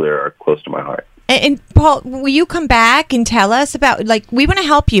particular are close to my heart. And Paul, will you come back and tell us about, we want to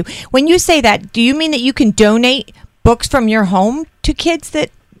help you. When you say that, do you mean that you can donate books from your home to kids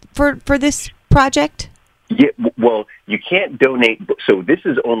for this project? Yeah, well, you can't donate. So this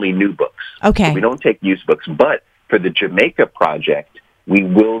is only new books. Okay. So we don't take used books. But for the Jamaica project, we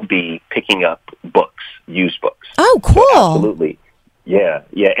will be picking up books, used books. Oh, cool. So absolutely. Yeah.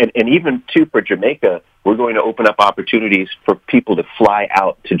 And even, too, for Jamaica, we're going to open up opportunities for people to fly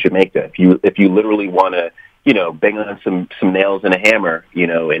out to Jamaica. If you literally want to, bang on some nails and a hammer,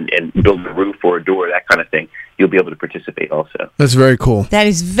 and build a roof or a door, that kind of thing, you'll be able to participate also. That's very cool. That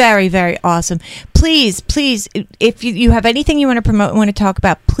is very, very awesome. Please, if you have anything you want to promote and want to talk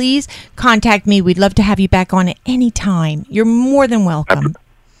about, please contact me. We'd love to have you back on at any time. You're more than welcome.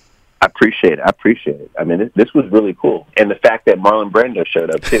 I appreciate it. I mean, this was really cool. And the fact that Marlon Brando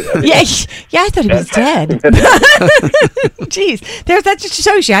showed up, too. I thought he was dead. Jeez, that just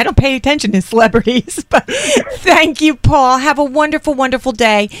shows you I don't pay attention to celebrities. But thank you, Paul. Have a wonderful, wonderful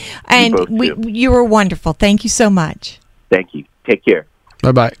day. And you were wonderful. Thank you so much. Thank you. Take care.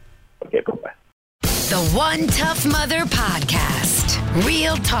 Bye-bye. Okay, bye-bye. The One Tough Mother Podcast.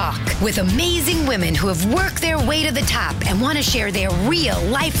 Real talk with amazing women who have worked their way to the top and want to share their real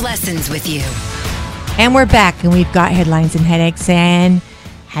life lessons with you. And we're back, and we've got headlines and headaches. And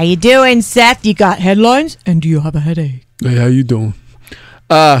how you doing, Seth? You got headlines, and do you have a headache? Hey, how you doing?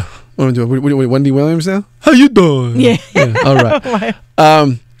 What am I doing? Wendy Williams now? How you doing? Yeah. All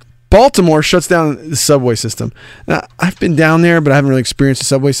right. Baltimore shuts down the subway system. Now, I've been down there, but I haven't really experienced the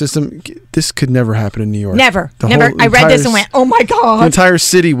subway system. This could never happen in New York. Never. The I read this and went, oh, my God. The entire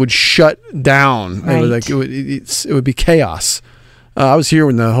city would shut down. Right. It would be chaos. I was here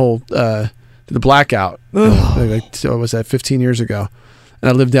when the whole the blackout. What was that, 15 years ago? And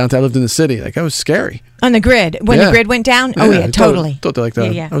I lived in the city. That was scary. On the grid. When the grid went down? Oh, yeah, totally.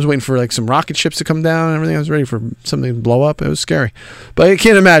 I was waiting for some rocket ships to come down and everything. I was ready for something to blow up. It was scary. But I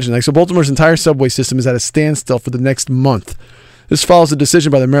can't imagine. So Baltimore's entire subway system is at a standstill for the next month. This follows a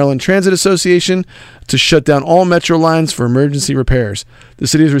decision by the Maryland Transit Association to shut down all metro lines for emergency repairs. The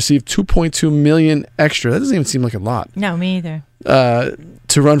city has received $2.2 million extra. That doesn't even seem like a lot. No, me either.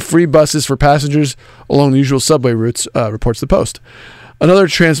 To run free buses for passengers along the usual subway routes, reports the Post. Another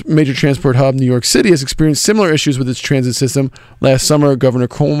major transport hub, New York City, has experienced similar issues with its transit system. Last summer, Governor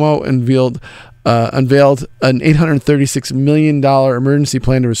Cuomo unveiled an $836 million emergency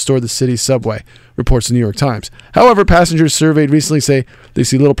plan to restore the city's subway, reports the New York Times. However, passengers surveyed recently say they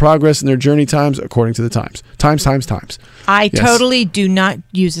see little progress in their journey times, according to the Times. Times. I totally do not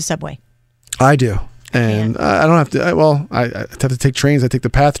use the subway. I do. And I don't have to. I have to take trains. I take the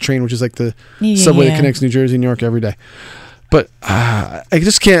PATH train, which is like the subway that connects New Jersey and New York every day. But I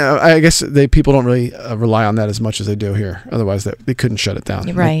just can't. I guess people don't really rely on that as much as they do here. Otherwise, they couldn't shut it down.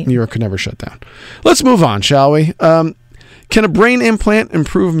 Right. New York could never shut down. Let's move on, shall we? Can a brain implant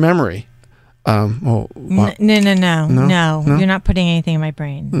improve memory? No. You're not putting anything in my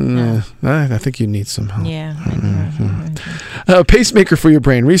brain. No. I think you need some help. Yeah. A pacemaker for your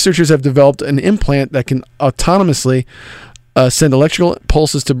brain. Researchers have developed an implant that can autonomously send electrical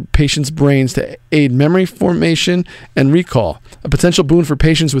pulses to patients' brains to aid memory formation and recall, a potential boon for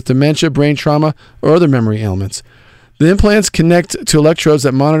patients with dementia, brain trauma, or other memory ailments. The implants connect to electrodes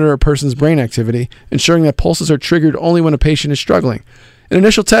that monitor a person's brain activity, ensuring that pulses are triggered only when a patient is struggling. In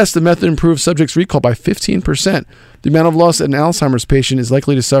initial tests, the method improved subjects' recall by 15%. The amount of loss an Alzheimer's patient is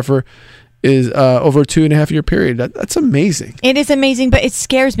likely to suffer is over a 2.5-year period. That's amazing. It is amazing, but it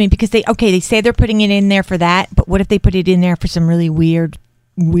scares me because they say they're putting it in there for that, but what if they put it in there for some really weird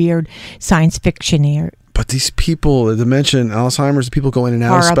science fiction here? But these people, the dementia and Alzheimer's, people go in and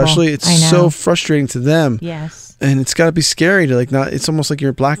out, Horrible. especially. It's so frustrating to them. Yes. And it's got to be scary to not. It's almost like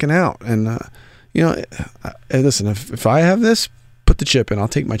you're blacking out. And listen, if I have this, put the chip in. I'll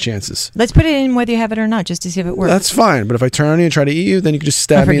take my chances. Let's put it in whether you have it or not, just to see if it works. That's fine. But if I turn on you and try to eat you, then you can just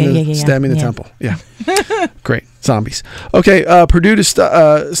stab me in the temple. Yeah. Great. Zombies. Okay. Purdue to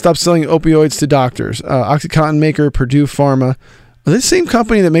stop selling opioids to doctors. OxyContin maker Purdue Pharma. Are they the same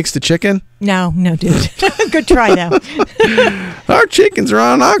company that makes the chicken? No, dude. Good try, though. Our chickens are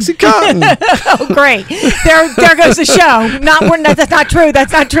on OxyContin. Oh, great. There goes the show. That's not true.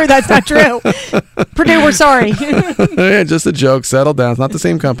 That's not true. Purdue, we're sorry. Yeah, just a joke. Settle down. It's not the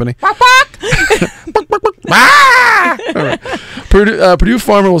same company. All right. Purdue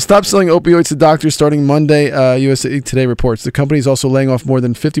Pharma will stop selling opioids to doctors starting Monday, USA Today reports. The company is also laying off more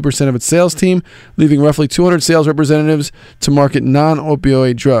than 50% of its sales team, leaving roughly 200 sales representatives to market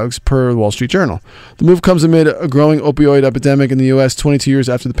non-opioid drugs, per Wall Street Journal. The move comes amid a growing opioid epidemic in the U.S. 22 years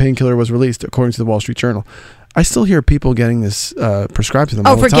after the painkiller was released, according to the Wall Street Journal. I still hear people getting this prescribed to them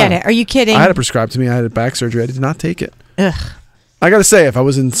all the time. Oh, forget it. Are you kidding? I had it prescribed to me. I had back surgery. I did not take it. Ugh. I got to say, if I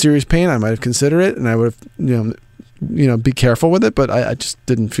was in serious pain, I might have considered it, and I would have, be careful with it, but I just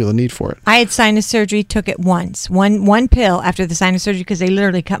didn't feel a need for it. I had sinus surgery, took it once. One pill after the sinus surgery because they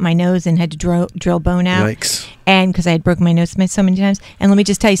literally cut my nose and had to drill bone out. Yikes. And because I had broken my nose so many times. And let me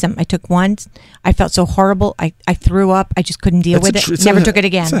just tell you something. I took once. I felt so horrible. I threw up. I just couldn't deal with it. Never took it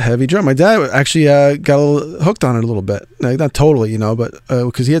again. It's a heavy drug. My dad actually got a little hooked on it a little bit. Not totally, but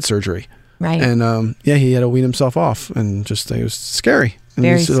because he had surgery. Right. And he had to wean himself off, and just it was scary. And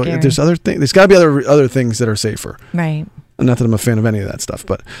Very scary. There's other things. There's got to be other things that are safer. Right. And not that I'm a fan of any of that stuff,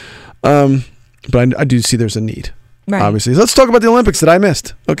 but I do see there's a need. Right. Obviously. So let's talk about the Olympics that I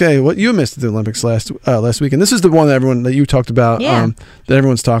missed. Okay, what you missed at the Olympics last week, and this is the one that you talked about. Yeah. That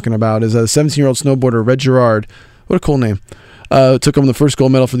everyone's talking about is a 17-year-old snowboarder, Red Gerard. What a cool name. Took home the first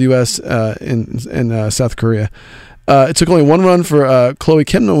gold medal for the U.S. in South Korea. It took only one run for Chloe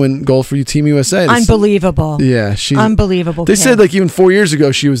Kim to win gold for Team USA. Unbelievable. Yeah, unbelievable. They said like even 4 years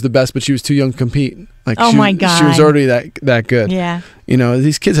ago she was the best, but she was too young to compete. Like, my God, she was already that good. Yeah. You know,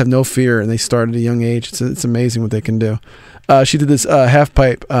 these kids have no fear, and they start at a young age. It's amazing what they can do. She did this half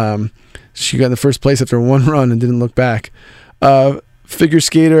pipe. She got in the first place after one run and didn't look back. Figure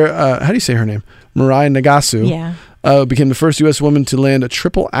skater, how do you say her name? Mirai Nagasu. Yeah. Became the first U.S. woman to land a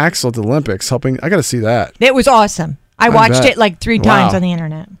triple axel at the Olympics, helping. I got to see that. It was awesome. I watched it like 3 times on the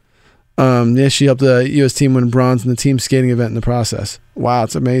internet. Yeah, she helped the U.S. team win bronze in the team skating event in the process. Wow,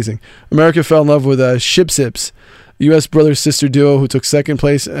 it's amazing. America fell in love with Ship-Sips, U.S. brother-sister duo who took second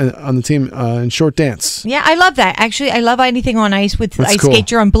place on the team in short dance. Yeah, I love that. Actually, I love anything on ice with That's ice cool.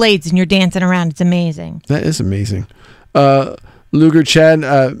 skate. You're on blades and you're dancing around. It's amazing. That is amazing. Luger Chad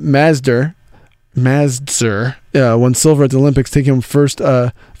Mazder won silver at the Olympics, taking home first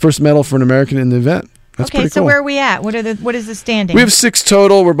medal for an American in the event. That's okay, pretty so cool. where are we at? What is the standing? We have 6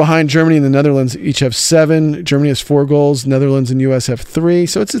 total. We're behind Germany and the Netherlands. Each have 7. Germany has 4 goals. Netherlands and U.S. have 3.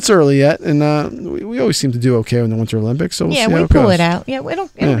 So it's early yet, and we always seem to do okay in the Winter Olympics. So we'll see how we it pull goes. it out. Yeah,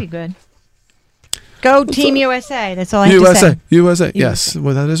 it'll be good. Go Team USA. That's all I have to say. USA. Yes,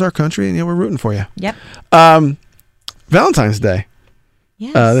 well, that is our country, and we're rooting for you. Yep. Valentine's Day.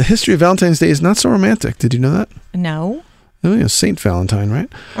 Yes. The history of Valentine's Day is not so romantic. Did you know that? No. Oh, Saint Valentine, right?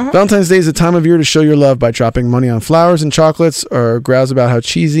 Valentine's Day is a time of year to show your love by dropping money on flowers and chocolates, or grouse about how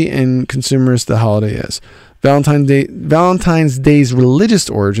cheesy and consumerist the holiday is. Valentine's Day's religious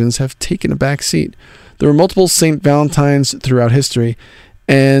origins have taken a back seat. There were multiple Saint Valentines throughout history,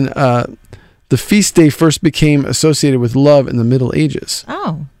 and the feast day first became associated with love in the Middle Ages.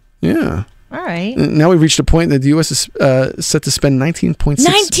 Oh. Yeah. All right. Now we've reached a point that the U.S. is set to spend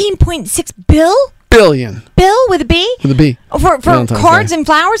 $19.6 billion with a B? With a B. For Valentine's cards Day. and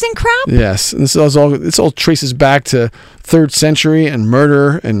flowers and crap? Yes. And this all traces back to 3rd century and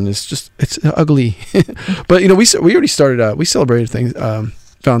murder, and it's ugly. But we already started. We celebrated things.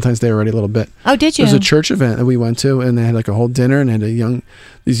 Valentine's Day already a little bit. Oh, did you? It was a church event that we went to, and they had like a whole dinner, and they had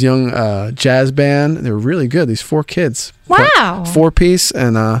these young jazz band. They were really good. These 4 kids. Wow. 4-piece,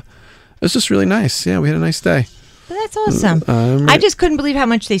 and it was just really nice. Yeah, we had a nice day. Well, that's awesome. I just couldn't believe how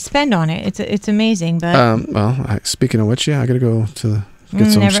much they spend on it. It's amazing. But speaking of which, I got to go to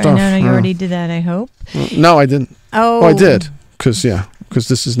get some stuff. No, you already did that. I hope. No, I didn't. Oh, I did because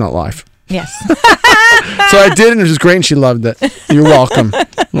this is not live. Yes. So I did, and it was great, and she loved it. You're welcome.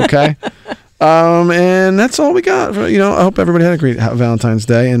 Okay. And that's all we got. I hope everybody had a great Valentine's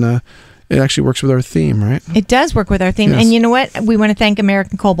Day, and it actually works with our theme, right? It does work with our theme. Yes. And you know what? We want to thank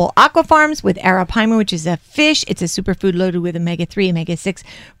American Cobalt Aqua Farms with arapaima, which is a fish. It's a superfood loaded with omega-3, omega-6,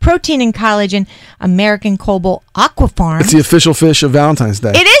 protein, and collagen. American Cobalt Aqua Farms. It's the official fish of Valentine's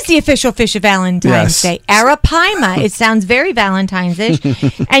Day. It is the official fish of Valentine's Day. Arapaima. It sounds very Valentine's-ish.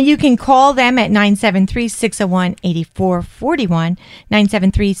 And you can call them at 973-601-8441,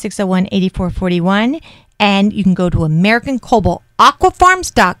 973-601-8441. And you can go to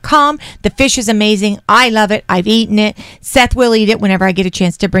AmericanCobaltAquaFarms.com. The fish is amazing. I love it. I've eaten it. Seth will eat it whenever I get a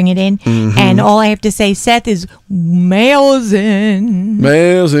chance to bring it in. Mm-hmm. And all I have to say, Seth, is mails in.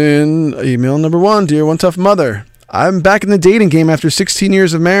 Mails in. Email number 1, dear One Tough Mother. I'm back in the dating game after 16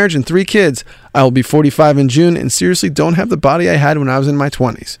 years of marriage and 3 kids. I will be 45 in June and seriously don't have the body I had when I was in my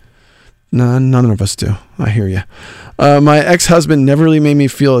 20s. No, none of us do. I hear you. My ex-husband never really made me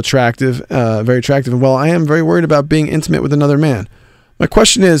feel attractive, very attractive. And while I am very worried about being intimate with another man, my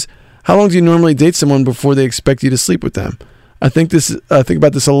question is, how long do you normally date someone before they expect you to sleep with them? I think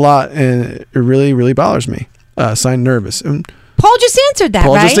about this a lot, and it really, really bothers me. Signed, Nervous. And Paul just answered that,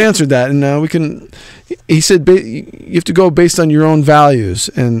 Paul right? just answered that, and we can. He said you have to go based on your own values,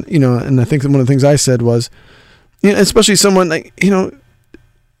 and and I think that one of the things I said was, especially someone like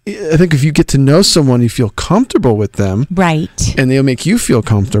I think if you get to know someone, you feel comfortable with them, right, and they'll make you feel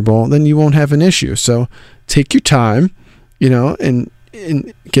comfortable, then you won't have an issue. So take your time, and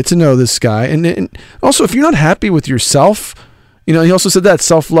get to know this guy, and also if you're not happy with yourself, he also said that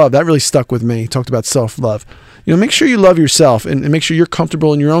self-love, that really stuck with me. He talked about self-love. Make sure you love yourself and make sure you're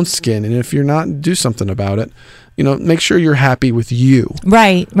comfortable in your own skin, and if you're not, do something about it. Make sure you're happy with you.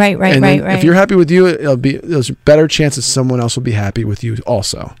 Right. And if you're happy with you, there's a better chance that someone else will be happy with you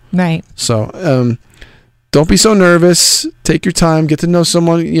also. Right. So, don't be so nervous. Take your time. Get to know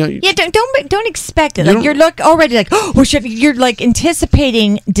someone. Yeah. Don't expect it. You're already like, oh shit. You're like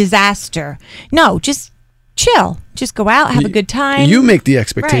anticipating disaster. No, just chill. Just go out, have a good time. You make the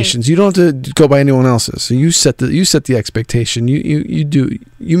expectations. Right. You don't have to go by anyone else's. So you set the expectation. You do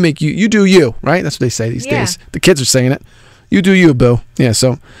you, right? That's what they say these days. The kids are saying it. You do you, boo. Yeah,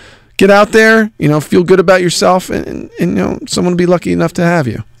 so get out there, feel good about yourself, and someone will be lucky enough to have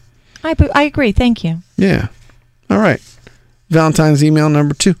you. I agree. Thank you. Yeah. All right. Valentine's email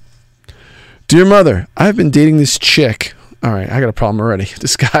number 2. Dear Mother, I've been dating this chick. All right, I got a problem already.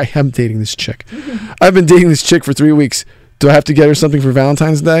 This guy, I'm dating this chick. I've been dating this chick for 3 weeks. Do I have to get her something for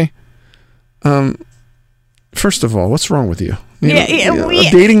Valentine's Day? First of all, what's wrong with you? I'm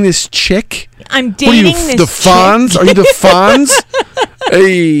dating this chick. I'm dating this chick. The Fonz? Are you the Fonz?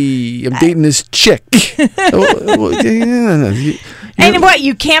 Hey, I'm dating this chick. And what,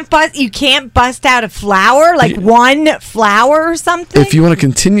 you can't bust out a flower, like one flower or something? If you want to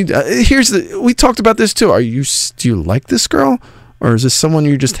continue, we talked about this too. Do you like this girl, or is this someone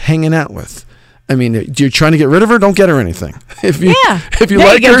you're just hanging out with? I mean, you're trying to get rid of her. Don't get her anything. If you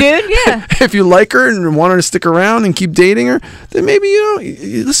like her, dude. Yeah. If you like her and want her to stick around and keep dating her, then maybe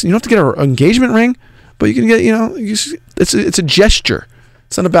listen. You don't have to get her an engagement ring, but you can get it's a gesture.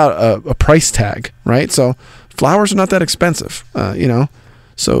 It's not about a price tag, right? So flowers are not that expensive,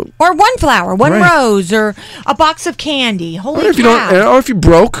 So or one flower, one rose, or a box of candy. Holy cow! Or if you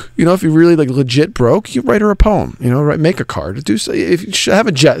broke, if you really legit broke, you write her a poem. Make a card. If you should have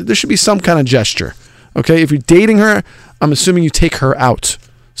there should be some kind of gesture. Okay, if you're dating her, I'm assuming you take her out.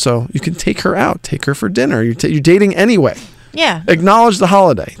 So you can take her out, take her for dinner. You're dating anyway. Yeah. Acknowledge the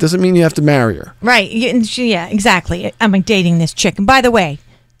holiday. Doesn't mean you have to marry her. Right. Yeah. Exactly. I'm dating this chick, and by the way.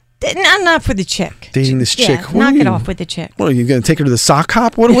 Enough with the chick. Dating this chick. Yeah, knock it off with the chick. What, are you going to take her to the sock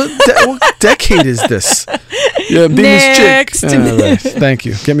hop? What decade is this? Yeah, I'm dating Next. this chick. Right. Thank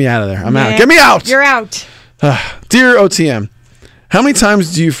you. Get me out of there. I'm out. Get me out. You're out. Dear OTM, how many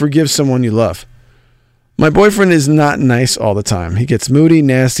times do you forgive someone you love? My boyfriend is not nice all the time. He gets moody,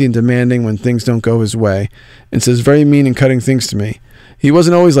 nasty, and demanding when things don't go his way, and says very mean and cutting things to me. He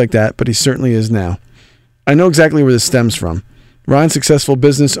wasn't always like that, but he certainly is now. I know exactly where this stems from. Ryan's successful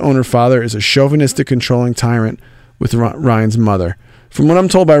business owner father is a chauvinistic, controlling tyrant with Ryan's mother. From what I'm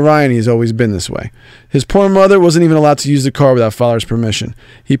told by Ryan, he's always been this way. His poor mother wasn't even allowed to use the car without father's permission.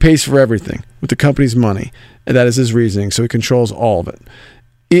 He pays for everything with the company's money, and that is his reasoning, so he controls all of it.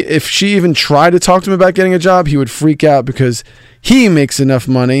 If she even tried to talk to him about getting a job, he would freak out because he makes enough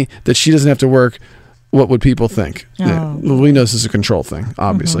money that she doesn't have to work. What would people think? Oh. Yeah. Well, we know this is a control thing,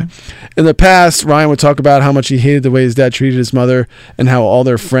 obviously. Mm-hmm. In the past, Ryan would talk about how much he hated the way his dad treated his mother and how all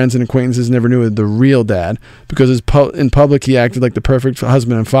their friends and acquaintances never knew the real dad because in public he acted like the perfect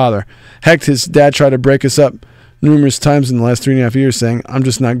husband and father. Heck, his dad tried to break us up numerous times in the last 3.5 years saying, I'm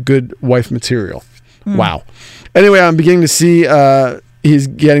just not good wife material. Wow. Anyway, I'm beginning to see he's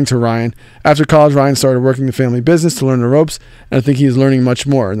getting to Ryan. After college, Ryan started working the family business to learn the ropes, and I think he is learning much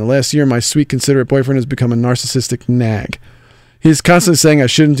more. In the last year, my sweet, considerate boyfriend has become a narcissistic nag. He's constantly saying, I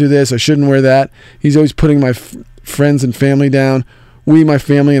shouldn't do this, I shouldn't wear that. He's always putting my friends and family down. My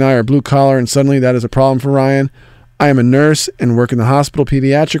family and I are blue collar, and suddenly that is a problem for Ryan. I am a nurse and work in the hospital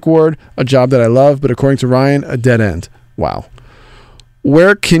pediatric ward, a job that I love, but according to Ryan, a dead end. Wow.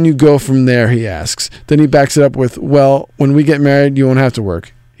 Where can you go from there, he asks. Then he backs it up with, well, when we get married, you won't have to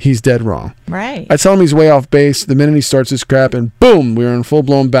work. He's dead wrong. Right. I tell him he's way off base the minute he starts his crap, and boom, we're in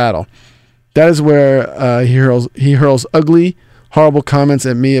full-blown battle. That is where he hurls ugly, horrible comments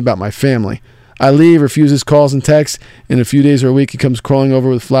at me about my family. I leave, refuse his calls and texts. In a few days or a week, he comes crawling over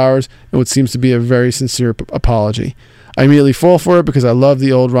with flowers and what seems to be a very sincere apology. I immediately fall for it because I love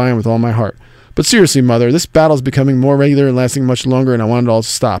the old Ryan with all my heart. But seriously, Mother, this battle is becoming more regular and lasting much longer, and I want it all to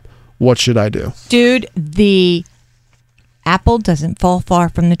stop. What should I do? Dude, the apple doesn't fall far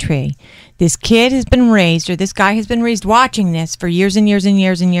from the tree. This kid has been raised, or this guy has been raised watching this for years and years and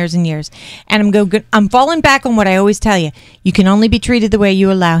years and years and years. And I'm falling back on what I always tell you. You can only be treated the way you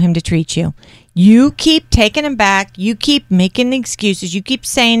allow him to treat you. You keep taking him back. You keep making excuses. You keep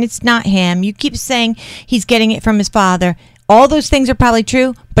saying it's not him. You keep saying he's getting it from his father. All those things are probably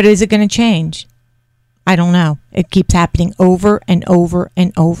true, but is it going to change? I don't know. It keeps happening over and over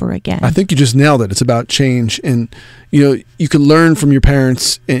and over again. I think you just nailed it. It's about change. And, you can learn from your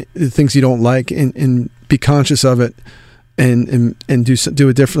parents the things you don't like and be conscious of it and do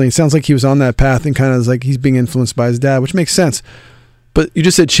it differently. It sounds like he was on that path and kind of like he's being influenced by his dad, which makes sense. But you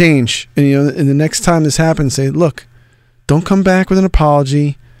just said change. And, and the next time this happens, say, look, don't come back with an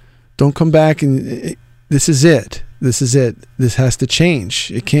apology. Don't come back and this is it. This is it. This has to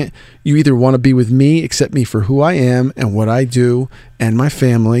change. It can't. You either want to be with me, accept me for who I am and what I do and my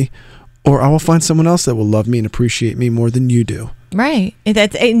family, or I will find someone else that will love me and appreciate me more than you do. Right.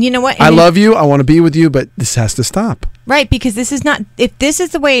 And you know what? I love you. I want to be with you, but this has to stop. Right, because this is not. If this is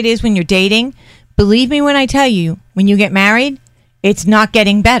the way it is when you're dating, believe me when I tell you, when you get married, It's not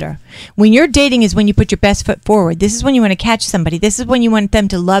getting better. When you're dating is when you put your best foot forward. This is when you want to catch somebody. This is when you want them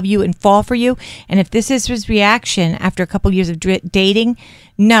to love you and fall for you. And if this is his reaction after a couple years of dating,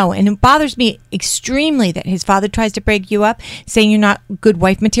 no. And it bothers me extremely that his father tries to break you up, saying you're not good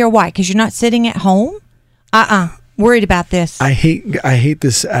wife material. Why? Because you're not sitting at home? Worried about this. I hate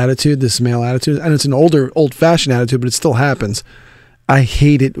this attitude, this male attitude. And it's an old-fashioned attitude, but it still happens. I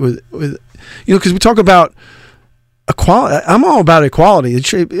hate it with because we talk about equality. I'm all about equality.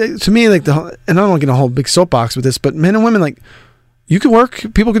 To me, and I don't want to get a whole big soapbox with this, but men and women, you can work.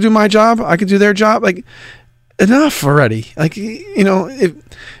 People can do my job. I can do their job. Enough already.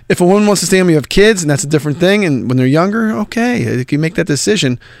 If a woman wants to stay home, you have kids, and that's a different thing. And when they're younger, okay, you can make that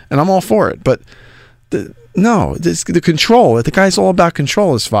decision, and I'm all for it. But the control. The guy's all about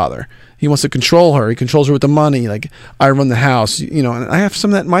control. His father. He wants to control her. He controls her with the money. I run the house. And I have some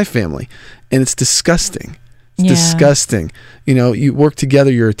of that in my family, and it's disgusting. Disgusting. You work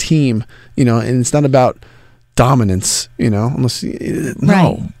together, you're a team, and it's not about dominance, unless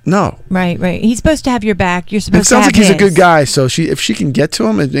no. Right. He's supposed to have your back. You're supposed to have his. It sounds like he's his. a good guy. So if she can get to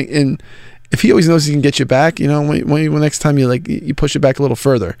him and if he always knows he can get you back, when next time you push it back a little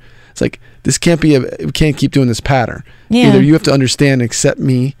further. It's this can't be we can't keep doing this pattern. Yeah. Either you have to understand, accept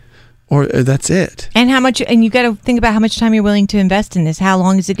me, or that's it. And you got to think about how much time you're willing to invest in this. How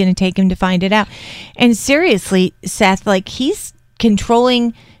long is it going to take him to find it out? And seriously, Seth, he's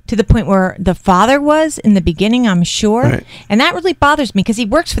controlling to the point where the father was in the beginning, I'm sure. Right. And that really bothers me because he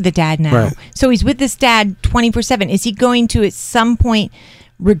works for the dad now. Right. So he's with this dad 24/7. Is he going to at some point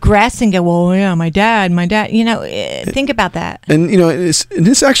regress and go, well, yeah, my dad, think about that. And,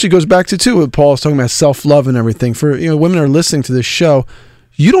 this actually goes back to, what Paul was talking about, self-love and everything. For, women are listening to this show,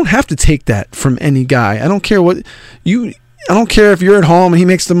 you don't have to take that from any guy. I don't care I don't care if you're at home and he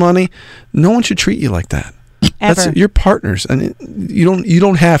makes the money. No one should treat you like that. Ever. You're partners, and you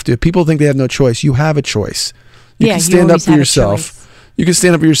don't have to. If people think they have no choice, you have a choice. You can stand up for yourself. You can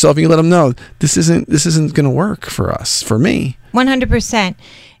stand up for yourself and you let them know this isn't going to work for us, for me. 100%.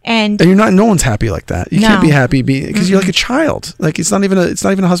 And you're not. No one's happy like that. You can't be happy because you're like a child. It's not even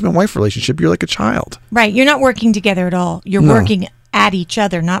a husband-wife relationship. You're like a child. Right. You're not working together at all. You're working at each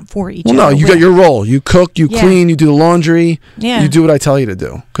other, not for each other. Well, no, you got your role. You cook, you clean, you do the laundry. Yeah. You do what I tell you to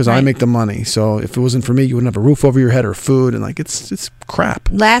do because I make the money. So if it wasn't for me, you wouldn't have a roof over your head or food. And it's crap.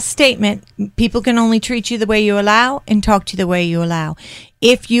 Last statement. People can only treat you the way you allow and talk to you the way you allow.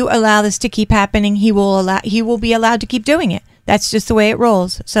 If you allow this to keep happening, he will be allowed to keep doing it. That's just the way it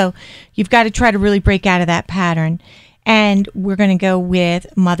rolls. So you've got to try to really break out of that pattern. And we're going to go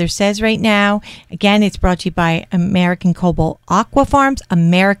with Mother Says right now. Again, it's brought to you by American Cobalt Aqua Farms,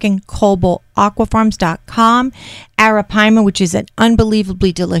 AmericanCobaltAquafarms.com. Arapaima, which is an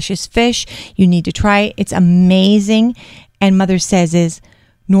unbelievably delicious fish. You need to try it. It's amazing. And Mother Says is,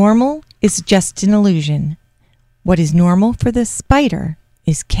 normal is just an illusion. What is normal for the spider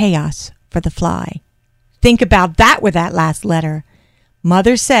is chaos for the fly. Think about that with that last letter.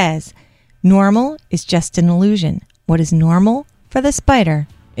 Mother Says, normal is just an illusion. What is normal for the spider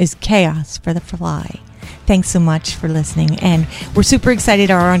is chaos for the fly. Thanks so much for listening. And we're super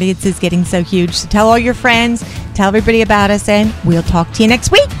excited. Our audience is getting so huge. So tell all your friends, tell everybody about us, and we'll talk to you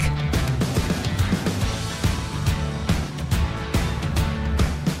next week.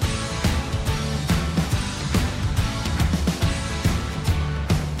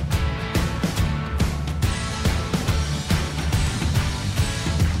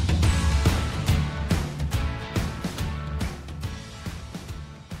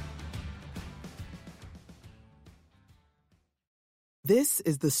 This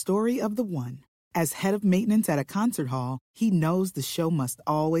is the story of the one. As head of maintenance at a concert hall, he knows the show must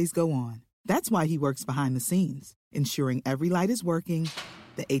always go on. That's why he works behind the scenes, ensuring every light is working,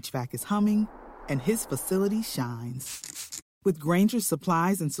 the HVAC is humming, and his facility shines. With Grainger's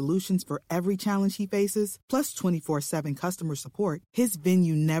supplies and solutions for every challenge he faces, plus 24/7 customer support, his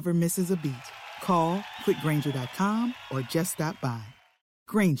venue never misses a beat. Call quickgrainger.com or just stop by.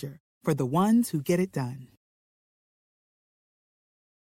 Grainger, for the ones who get it done.